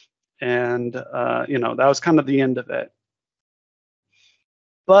 And, that was kind of the end of it.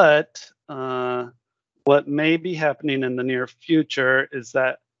 But what may be happening in the near future is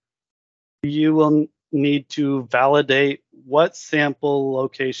that you will need to validate what sample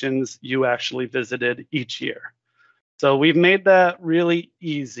locations you actually visited each year. So we've made that really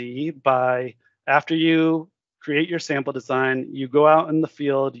easy by, after you create your sample design, you go out in the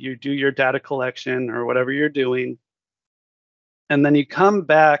field, you do your data collection or whatever you're doing, and then you come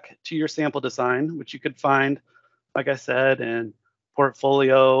back to your sample design, which you could find, like I said, in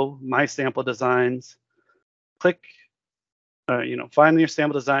Portfolio, My Sample Designs. Click, find your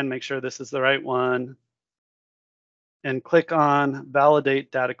sample design, make sure this is the right one, and click on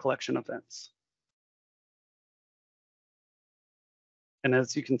Validate Data Collection Events. And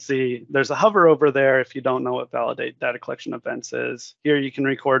as you can see, there's a hover over there if you don't know what Validate Data Collection Events is. Here you can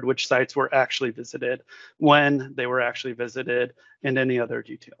record which sites were actually visited, when they were actually visited, and any other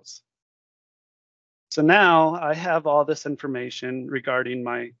details. So now I have all this information regarding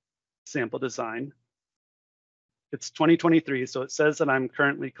my sample design. It's 2023, so it says that I'm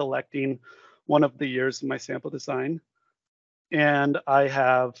currently collecting one of the years of my sample design. and I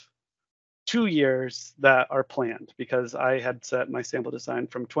have 2 years that are planned because I had set my sample design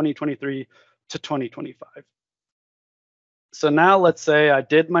from 2023 to 2025. So now let's say I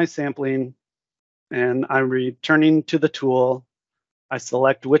did my sampling and I'm returning to the tool. I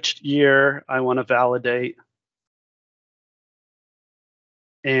select which year I want to validate.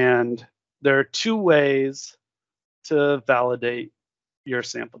 And there are 2 ways to validate your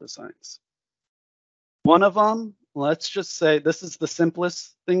sample designs. One of them, let's just say this is the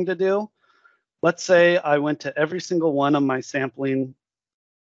simplest thing to do. Let's say I went to every single one of my sampling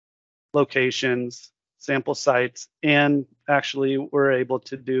locations, sample sites, and actually were able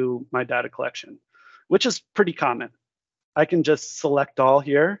to do my data collection, which is pretty common. I can just select all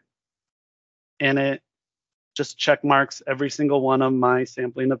here, and it just check marks every single one of my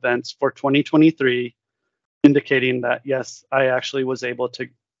sampling events for 2023, indicating that, yes, I actually was able to,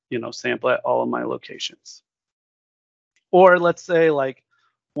 sample at all of my locations. Or let's say like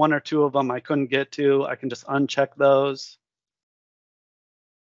 1 or 2 of them I couldn't get to, I can just uncheck those.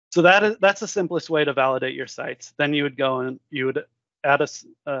 So that's the simplest way to validate your sites. Then you would go and you would add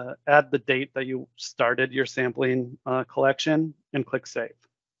the date that you started your sampling collection and click save.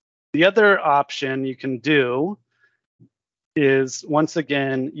 The other option you can do is, once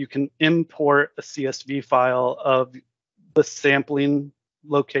again, you can import a CSV file of the sampling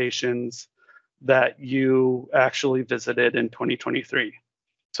locations that you actually visited in 2023.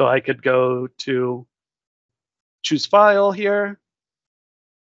 So I could go to choose file here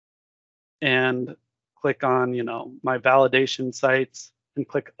and click on, my validation sites and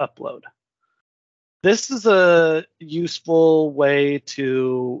click upload. This is a useful way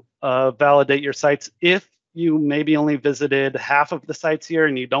to validate your sites if you maybe only visited half of the sites here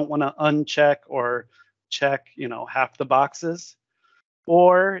and you don't want to uncheck or check, half the boxes.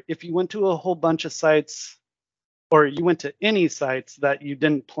 Or if you went to a whole bunch of sites, or you went to any sites that you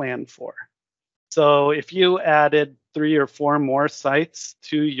didn't plan for. So if you added 3 or 4 more sites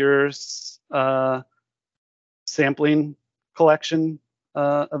to your sampling collection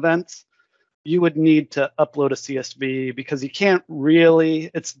events, you would need to upload a CSV because you can't really,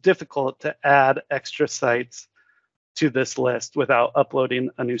 it's difficult to add extra sites to this list without uploading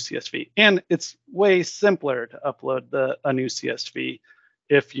a new CSV. And it's way simpler to upload a new CSV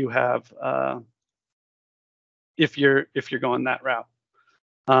if you have if you're going that route.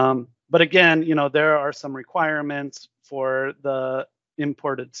 But again, there are some requirements for the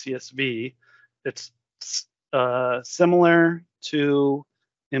imported CSV. It's similar to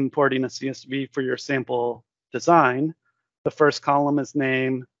importing a CSV for your sample design. The first column is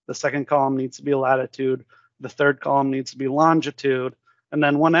name, the second column needs to be latitude, the third column needs to be longitude, and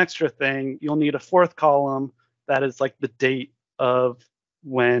then one extra thing, you'll need a fourth column that is like the date of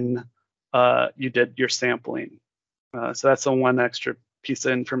when you did your sampling. So that's the one extra piece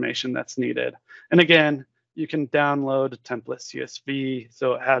of information that's needed. And again, you can download a template CSV,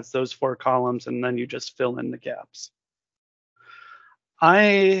 so it has those 4 columns, and then you just fill in the gaps.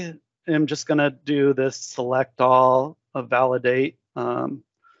 I am just going to do this select all validate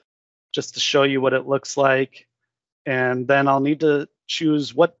just to show you what it looks like. And then I'll need to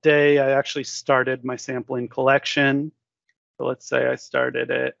choose what day I actually started my sampling collection. So let's say I started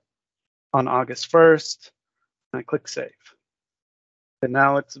it on August 1st, and I click save. And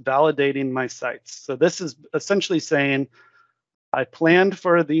now it's validating my sites. So this is essentially saying I planned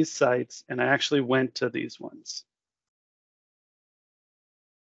for these sites and I actually went to these ones.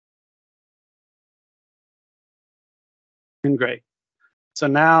 And great. So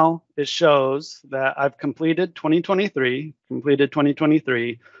now it shows that I've completed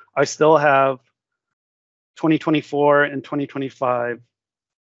 2023, I still have 2024 and 2025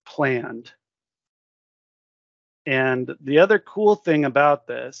 planned. And the other cool thing about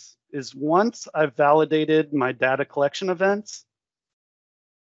this is once I've validated my data collection events,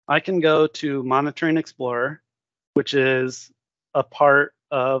 I can go to Monitoring Explorer, which is a part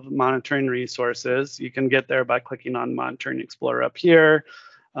of Monitoring Resources. You can get there by clicking on Monitoring Explorer up here.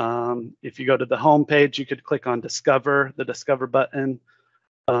 If you go to the home page, you could click on Discover, the Discover button.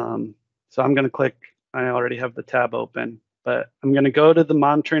 So I'm going to click, I already have the tab open, but I'm going to go to the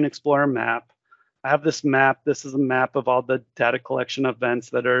Monitoring Explorer map. I have this map. This is a map of all the data collection events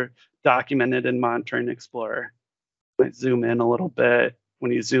that are documented in Monitoring Explorer. I zoom in a little bit.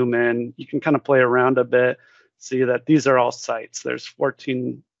 When you zoom in, you can kind of play around a bit, see that these are all sites. There's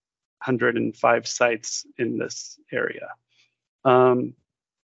 1,405 sites in this area. Now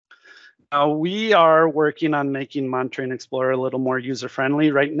we are working on making Monitoring Explorer a little more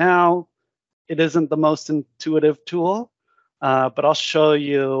user-friendly. Right now, it isn't the most intuitive tool, but I'll show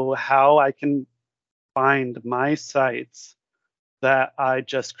you how I can find my sites that I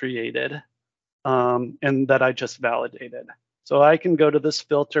just created and that I just validated. So I can go to this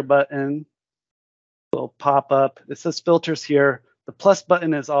filter button. It'll pop up. It says filters here. The plus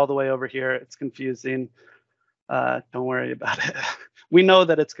button is all the way over here. It's confusing. Don't worry about it. We know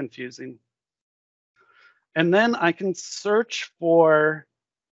that it's confusing. And then I can search for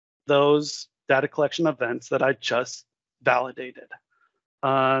those data collection events that I just validated.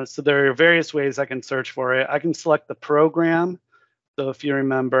 So there are various ways I can search for it. I can select the program. So if you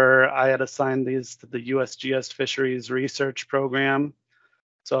remember, I had assigned these to the USGS Fisheries Research Program.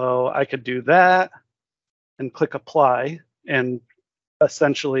 So I could do that and click apply. And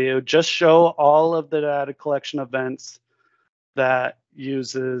essentially, it would just show all of the data collection events that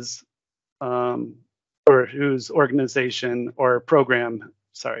uses or whose organization or program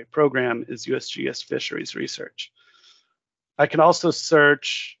is USGS Fisheries Research. I can also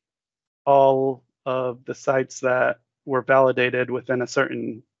search all of the sites that were validated within a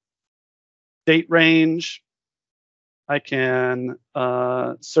certain date range. I can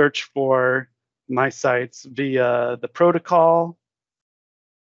search for my sites via the protocol.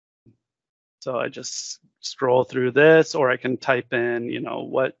 So I just scroll through this, or I can type in,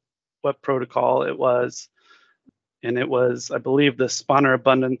 what protocol it was. And it was, I believe, the Spawner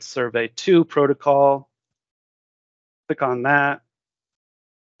Abundance Survey 2 protocol. Click on that,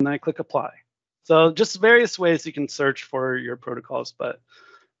 and then I click apply. So just various ways you can search for your protocols, but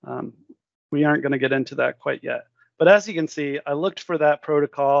we aren't going to get into that quite yet. But as you can see, I looked for that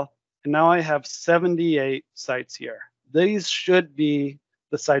protocol, and now I have 78 sites here. These should be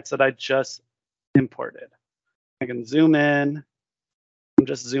the sites that I just imported. I can zoom in. I'm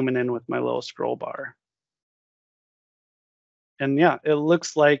just zooming in with my little scroll bar. And yeah, it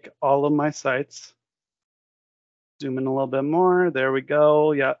looks like all of my sites. Zoom in a little bit more. There we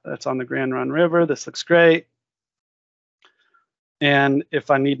go. Yeah, that's on the Grand Run River. This looks great. And if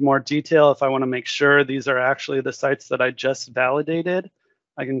I need more detail, if I want to make sure these are actually the sites that I just validated,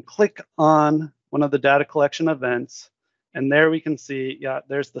 I can click on one of the data collection events. And there we can see, yeah,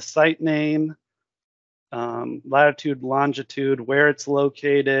 there's the site name, latitude, longitude, where it's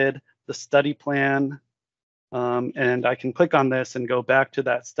located, the study plan. And I can click on this and go back to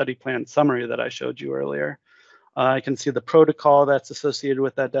that study plan summary that I showed you earlier. I can see the protocol that's associated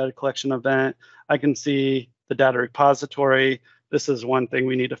with that data collection event. I can see the data repository. This is one thing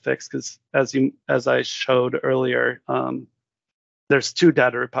we need to fix because as I showed earlier, there's 2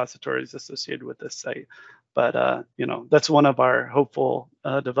 data repositories associated with this site. But that's one of our hopeful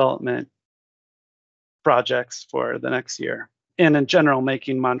development projects for the next year. And in general,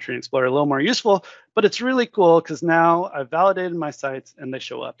 making Monitoring Explorer a little more useful. But it's really cool because now I've validated my sites and they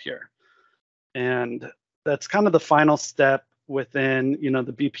show up here. And that's kind of the final step within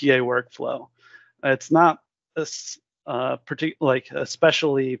the BPA workflow. It's not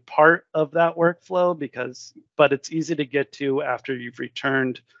especially part of that workflow but it's easy to get to after you've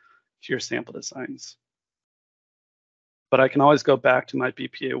returned to your sample designs. But I can always go back to my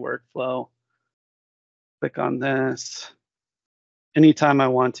BPA workflow, click on this. Anytime I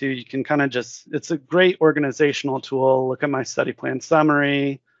want to, you can kind of it's a great organizational tool. Look at my study plan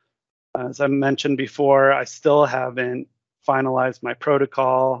summary. As I mentioned before, I still haven't finalized my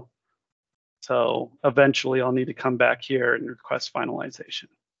protocol. So eventually I'll need to come back here and request finalization.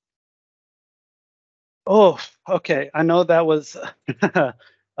 Oh, okay. I know that was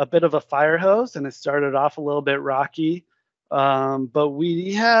a bit of a fire hose and it started off a little bit rocky, but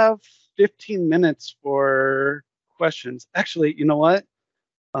we have 15 minutes for questions. Actually, you know what?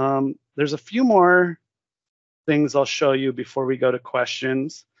 There's a few more things I'll show you before we go to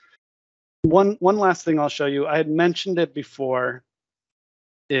questions. One last thing I'll show you, I had mentioned it before,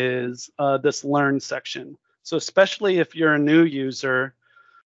 is this Learn section. So especially if you're a new user,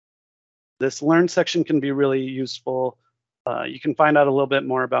 this Learn section can be really useful. You can find out a little bit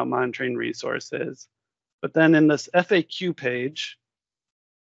more about monitoring resources. But then in this FAQ page,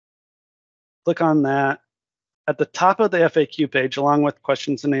 click on that. At the top of the FAQ page, along with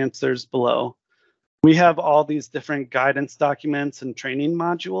questions and answers below, we have all these different guidance documents and training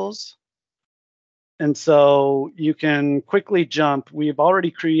modules. And so you can quickly jump. We've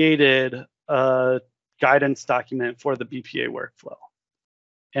already created a guidance document for the BPA workflow.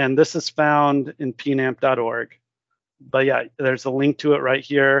 And this is found in pnamp.org. But yeah, there's a link to it right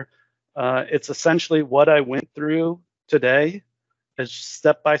here. It's essentially what I went through today. It's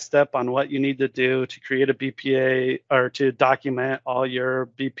step by step on what you need to do to create a BPA or to document all your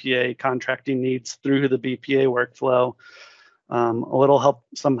BPA contracting needs through the BPA workflow.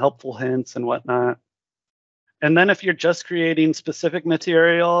 Some helpful hints and whatnot. And then if you're just creating specific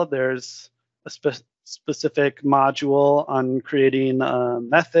material, there's specific module on creating a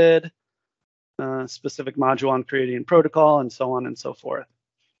method, specific module on creating protocol, and so on and so forth.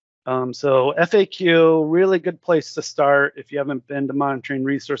 So FAQ, really good place to start if you haven't been to monitoring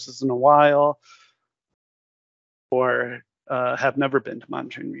resources in a while or have never been to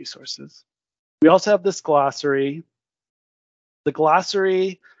monitoring resources. We also have this glossary. The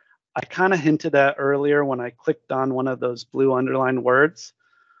glossary, I kind of hinted at earlier when I clicked on one of those blue underlined words.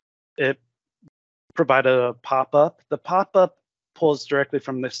 It provided a pop-up. The pop-up pulls directly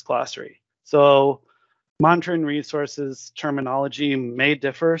from this glossary. So monitoring resources terminology may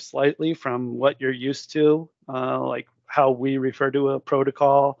differ slightly from what you're used to, like how we refer to a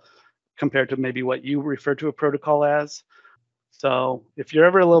protocol compared to maybe what you refer to a protocol as. So if you're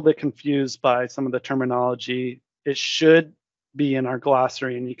ever a little bit confused by some of the terminology, it should be in our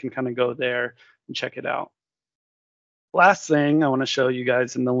glossary and you can kind of go there and check it out. Last thing I want to show you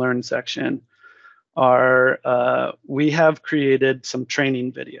guys in the Learn section are we have created some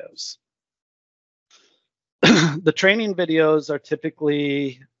training videos. The training videos are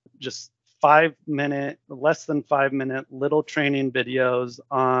typically just 5-minute, less than 5-minute little training videos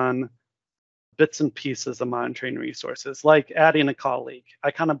on bits and pieces of monitoring resources, like adding a colleague.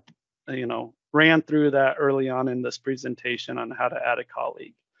 I kind of, ran through that early on in this presentation on how to add a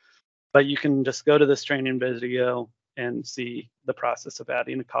colleague. But you can just go to this training video and see the process of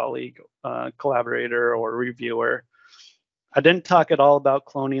adding a colleague, collaborator, or reviewer. I didn't talk at all about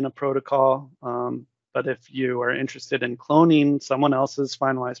cloning a protocol, but if you are interested in cloning someone else's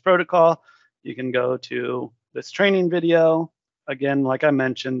finalized protocol, you can go to this training video. Again, like I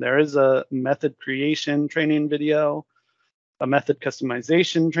mentioned, there is a method creation training video, a method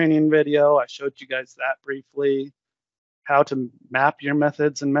customization training video. I showed you guys that briefly, how to map your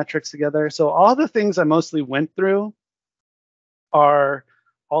methods and metrics together. So all the things I mostly went through are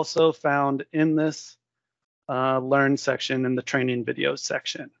also found in this Learn section in the training videos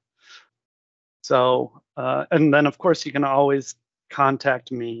section. So, and then of course you can always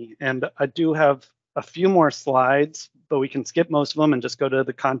contact me. And I do have a few more slides, but we can skip most of them and just go to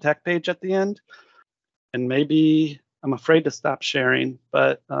the contact page at the end. And maybe I'm afraid to stop sharing,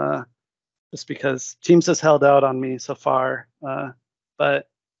 but just because Teams has held out on me so far. But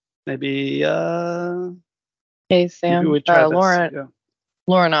maybe hey Sam, maybe we try Lauren, yeah.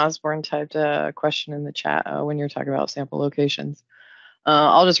 Lauren Osborne typed a question in the chat when you're talking about sample locations.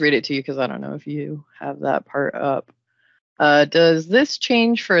 I'll just read it to you because I don't know if you have that part up. Does this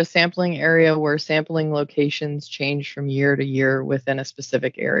change for a sampling area where sampling locations change from year to year within a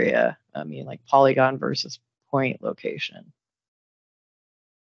specific area? I mean, like polygon versus point location.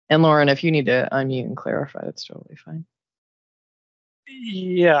 And Lauren, if you need to unmute and clarify, that's totally fine.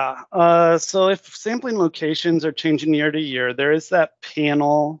 Yeah, so if sampling locations are changing year to year, there is that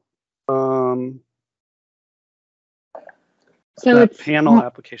panel. So that panel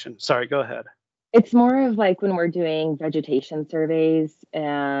application. Sorry, go ahead. It's more of like when we're doing vegetation surveys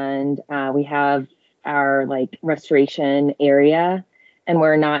and we have our like restoration area and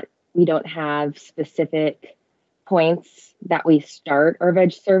we don't have specific points that we start our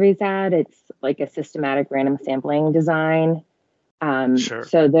veg surveys at. It's like a systematic random sampling design. Sure.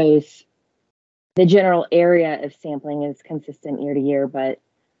 So the general area of sampling is consistent year to year, but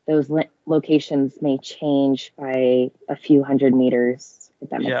those locations may change by a few hundred meters, if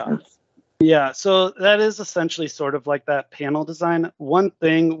that makes sense. Yeah, so that is essentially sort of like that panel design. One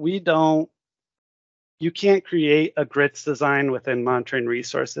thing you can't create a grits design within monitoring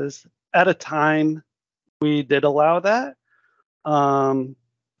resources. At a time, we did allow that,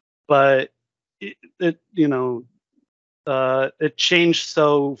 but it changed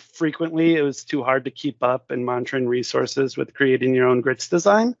so frequently, it was too hard to keep up in monitoring resources with creating your own grits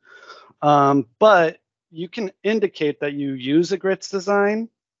design. But you can indicate that you use a grits design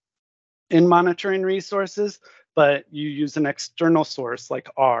in monitoring resources, but you use an external source like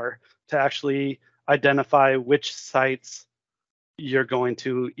R to actually identify which sites you're going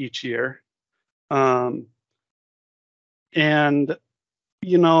to each year. And,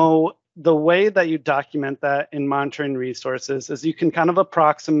 the way that you document that in monitoring resources is you can kind of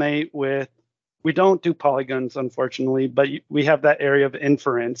approximate with, we don't do polygons, unfortunately, but we have that area of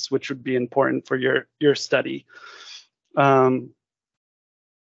inference, which would be important for your study.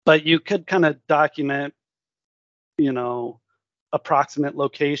 But you could kind of document, approximate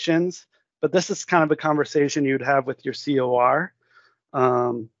locations. But this is kind of a conversation you'd have with your COR,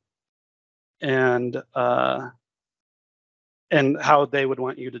 and how they would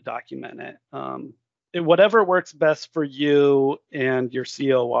want you to document it. Whatever works best for you and your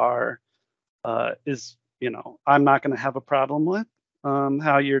COR is, I'm not going to have a problem with.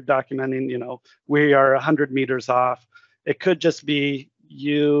 how you're documenting, you know, we are 100 meters off. It could just be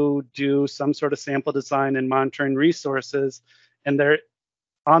you do some sort of sample design and monitoring resources, and there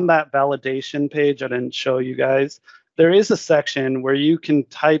on that validation page, I didn't show you guys, there is a section where you can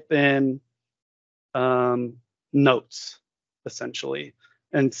type in notes, essentially.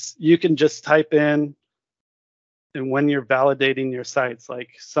 And you can just type in, and when you're validating your sites, like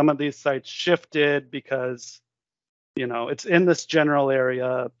some of these sites shifted because, you know, it's in this general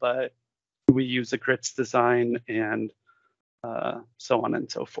area, but we use a grits design and so on and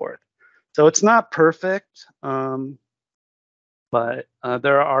so forth. So it's not perfect, but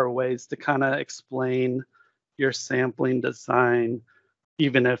there are ways to kind of explain your sampling design,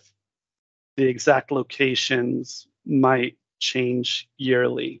 even if the exact locations might change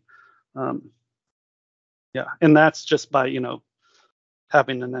yearly. Yeah, and that's just by, you know,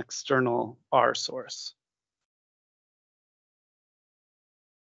 having an external R source.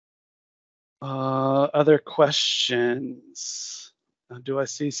 Other questions? Do I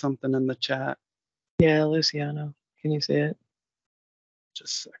see something in the chat? Yeah, Luciano, can you see it?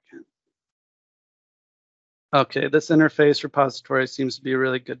 Just a second. Okay, this interface repository seems to be a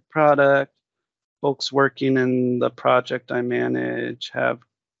really good product. Folks working in the project I manage have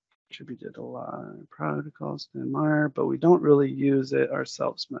contributed a lot of protocols to MR, but we don't really use it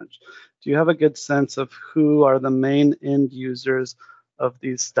ourselves much. Do you have a good sense of who are the main end users of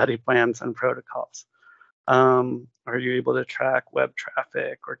these study plans and protocols? Are you able to track web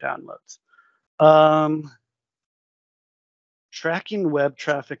traffic or downloads? Tracking web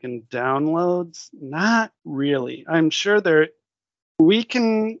traffic and downloads, not really. I'm sure we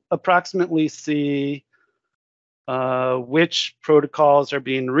can approximately see which protocols are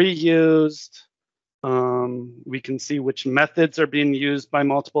being reused. We can see which methods are being used by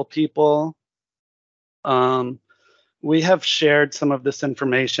multiple people. We have shared some of this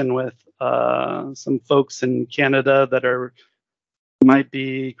information with some folks in Canada that might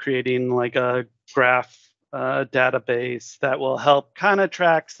be creating like a graph database that will help kind of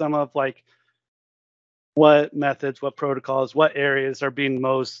track some of like what methods, what protocols, what areas are being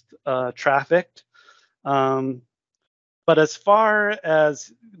most trafficked. But as far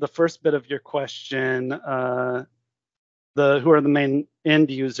as the first bit of your question, who are the main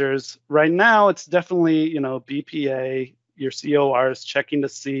end users, right now it's definitely, you know, BPA, your CORs checking to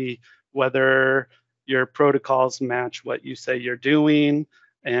see whether your protocols match what you say you're doing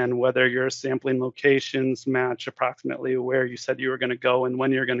and whether your sampling locations match approximately where you said you were going to go and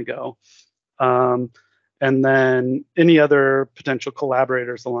when you're going to go. And then any other potential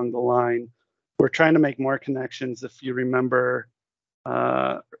collaborators along the line. We're trying to make more connections. If you remember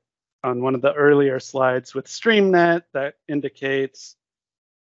on one of the earlier slides with StreamNet, that indicates,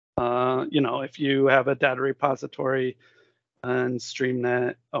 you know, if you have a data repository and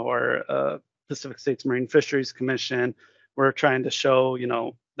StreamNet or Pacific States Marine Fisheries Commission, we're trying to show, you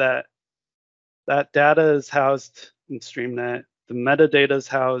know, that data is housed in StreamNet, the metadata is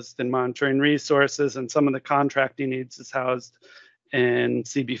housed in monitoring resources, and some of the contracting needs is housed in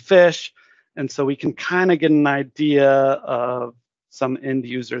CB Fish. And so we can kind of get an idea of some end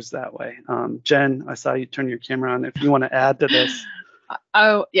users that way. Jen, I saw you turn your camera on. If you want to add to this.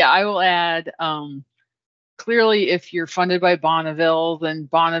 Yeah, I will add. Clearly, if you're funded by Bonneville, then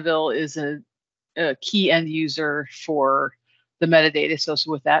Bonneville is a key end user for the metadata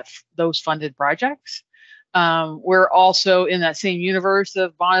associated with those funded projects. We're also in that same universe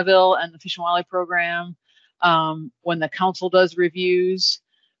of Bonneville and the Fish and Wildlife Program. When the council does reviews,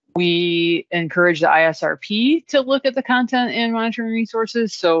 we encourage the ISRP to look at the content in monitoring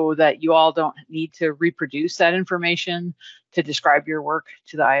resources so that you all don't need to reproduce that information to describe your work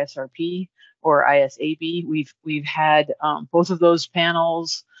to the ISRP or ISAB. We've had both of those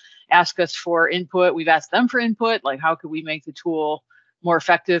panels ask us for input. We've asked them for input, like how could we make the tool more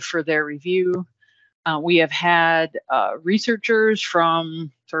effective for their review. We have had researchers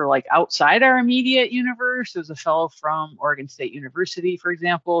from sort of like outside our immediate universe. There's a fellow from Oregon State University, for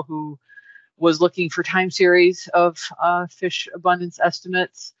example, who was looking for time series of fish abundance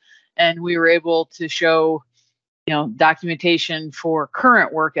estimates. And we were able to show, you know, documentation for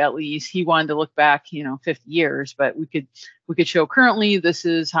current work, at least. He wanted to look back, you know, 50 years, but we could show currently this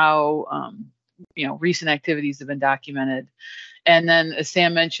is how, you know, recent activities have been documented. And then, as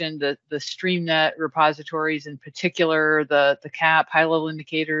Sam mentioned, the StreamNet repositories, in particular, the CAP high-level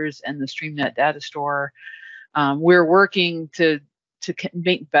indicators and the StreamNet data store. We're working to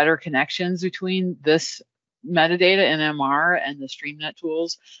make better connections between this metadata and MR and the StreamNet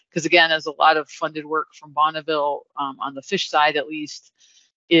tools, because again, there's a lot of funded work from Bonneville on the fish side, at least,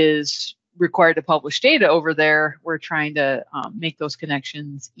 is required to publish data over there, we're trying to make those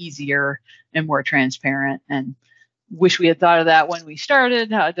connections easier and more transparent. And wish we had thought of that when we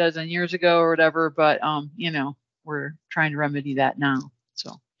started a dozen years ago or whatever, but we're trying to remedy that now.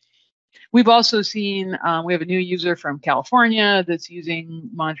 So we've also seen, we have a new user from California that's using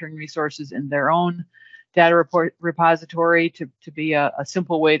monitoring resources in their own data repository to be a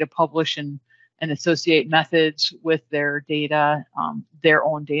simple way to publish and associate methods with their data, their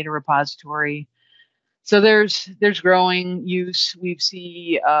own data repository. So there's growing use. We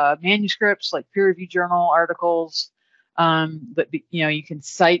see manuscripts like peer-reviewed journal articles, but you can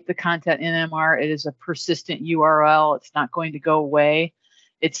cite the content in MR. It is a persistent URL. It's not going to go away.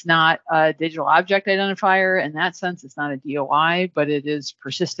 It's not a digital object identifier in that sense. It's not a DOI, but it is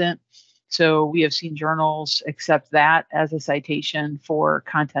persistent. So we have seen journals accept that as a citation for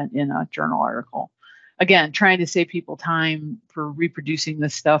content in a journal article. Again, trying to save people time for reproducing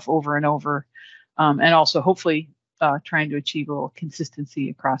this stuff over and over, and also hopefully trying to achieve a little consistency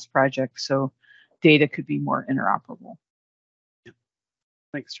across projects so data could be more interoperable. Yeah.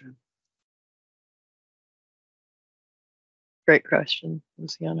 Thanks, Jen. Great question,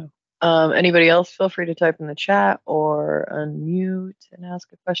 Luciano. Anybody else, feel free to type in the chat or unmute and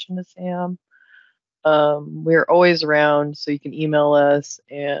ask a question to Sam. We're always around, so you can email us,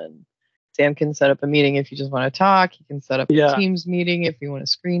 and Sam can set up a meeting if you just want to talk. You can set up a Teams meeting if you want to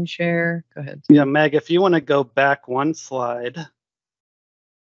screen share. Go ahead. Yeah, Meg, if you want to go back one slide.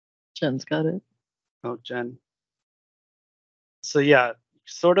 Jen's got it. Oh, Jen. So yeah,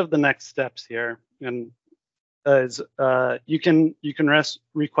 sort of the next steps here, and is you can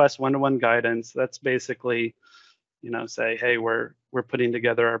request one-to-one guidance. That's basically, say, hey, we're putting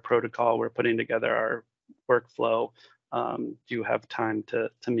together our protocol, we're putting together our workflow. Do you have time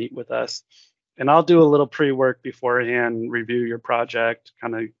to meet with us? And I'll do a little pre-work beforehand, review your project,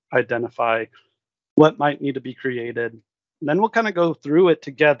 kind of identify what might need to be created. And then we'll kind of go through it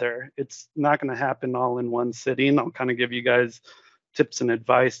together. It's not going to happen all in one sitting. I'll kind of give you guys tips and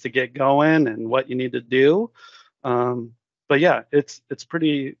advice to get going and what you need to do. But yeah, it's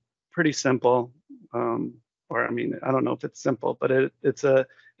pretty simple. Or I mean, I don't know if it's simple, but it's a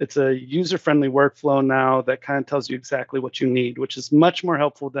user-friendly workflow now that kind of tells you exactly what you need, which is much more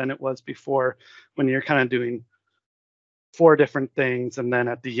helpful than it was before, when you're kind of doing 4 different things and then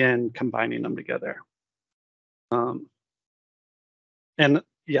at the end combining them together. And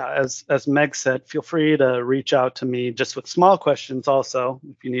yeah, as Meg said, feel free to reach out to me just with small questions also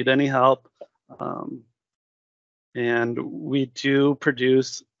if you need any help. And we do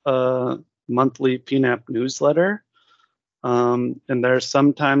produce a monthly PNAP newsletter. And there's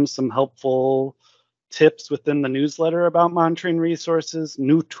sometimes some helpful tips within the newsletter about monitoring resources,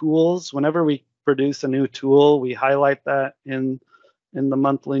 new tools. Whenever we produce a new tool, we highlight that in the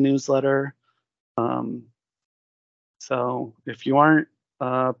monthly newsletter. So if you aren't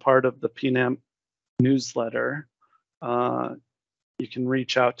part of the PNAP newsletter, you can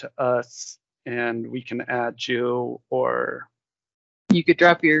reach out to us and we can add you, or you could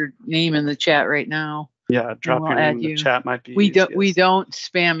drop your name in the chat right now. Yeah, drop your name in the chat might be easiest. We don't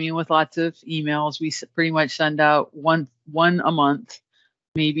spam you with lots of emails. We pretty much send out one a month,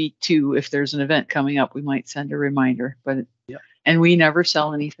 maybe 2 if there's an event coming up. We might send a reminder, but and we never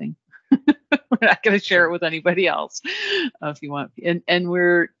sell anything. We're not going to share it with anybody else if you want. And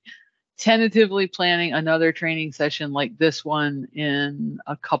we're tentatively planning another training session like this one in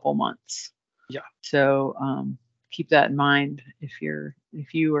a couple months. Yeah. So keep that in mind if you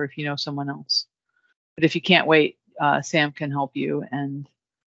know someone else. But if you can't wait, Sam can help you. And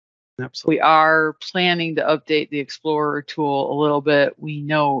absolutely, we are planning to update the Explorer tool a little bit. We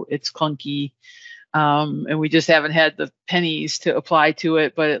know it's clunky. And we just haven't had the pennies to apply to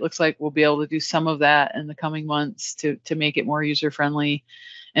it, but it looks like we'll be able to do some of that in the coming months to make it more user friendly.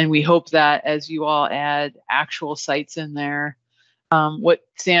 And we hope that as you all add actual sites in there, what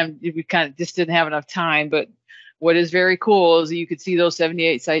Sam, we kind of just didn't have enough time, but what is very cool is that you could see those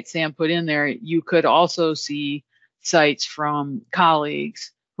 78 sites Sam put in there. You could also see sites from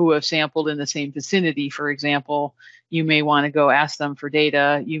colleagues who have sampled in the same vicinity. For example, you may want to go ask them for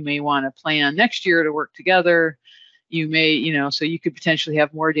data. You may want to plan next year to work together. You may, so you could potentially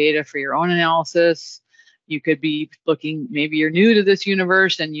have more data for your own analysis. You could be looking, maybe you're new to this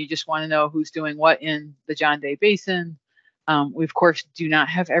universe and you just want to know who's doing what in the John Day Basin. We, of course, do not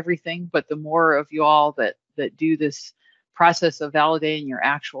have everything, but the more of you all that do this process of validating your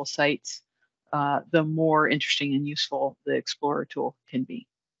actual sites, the more interesting and useful the Explorer tool can be.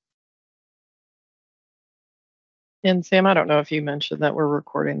 And Sam, I don't know if you mentioned that we're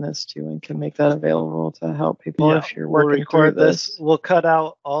recording this too and can make that available to help people if you're we'll working toward record this. We'll cut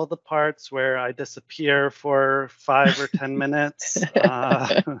out all the parts where I disappear for 5 or 10 minutes.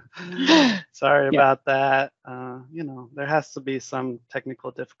 Sorry about that. You know, there has to be some technical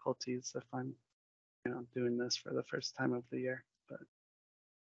difficulties if I'm, you know, doing this for the first time of the year. But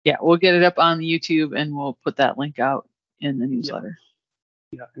yeah, we'll get it up on the YouTube and we'll put that link out in the newsletter.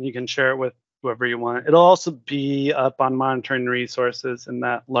 Yeah, and you can share it with whoever you want. It'll also be up on monitoring resources in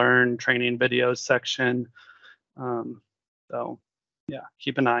that learn training videos section. So yeah,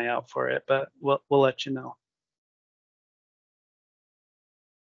 keep an eye out for it, but we'll let you know.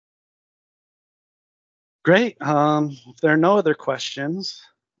 Great. If there are no other questions,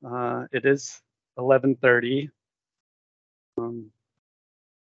 it is 11:30. And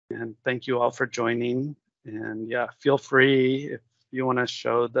thank you all for joining. And yeah, feel free if you want to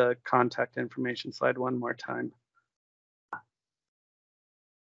show the contact information slide one more time.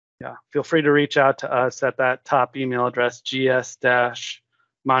 Yeah, feel free to reach out to us at that top email address,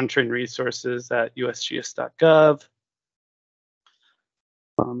 gs-monitoringresources@usgs.gov,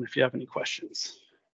 if you have any questions.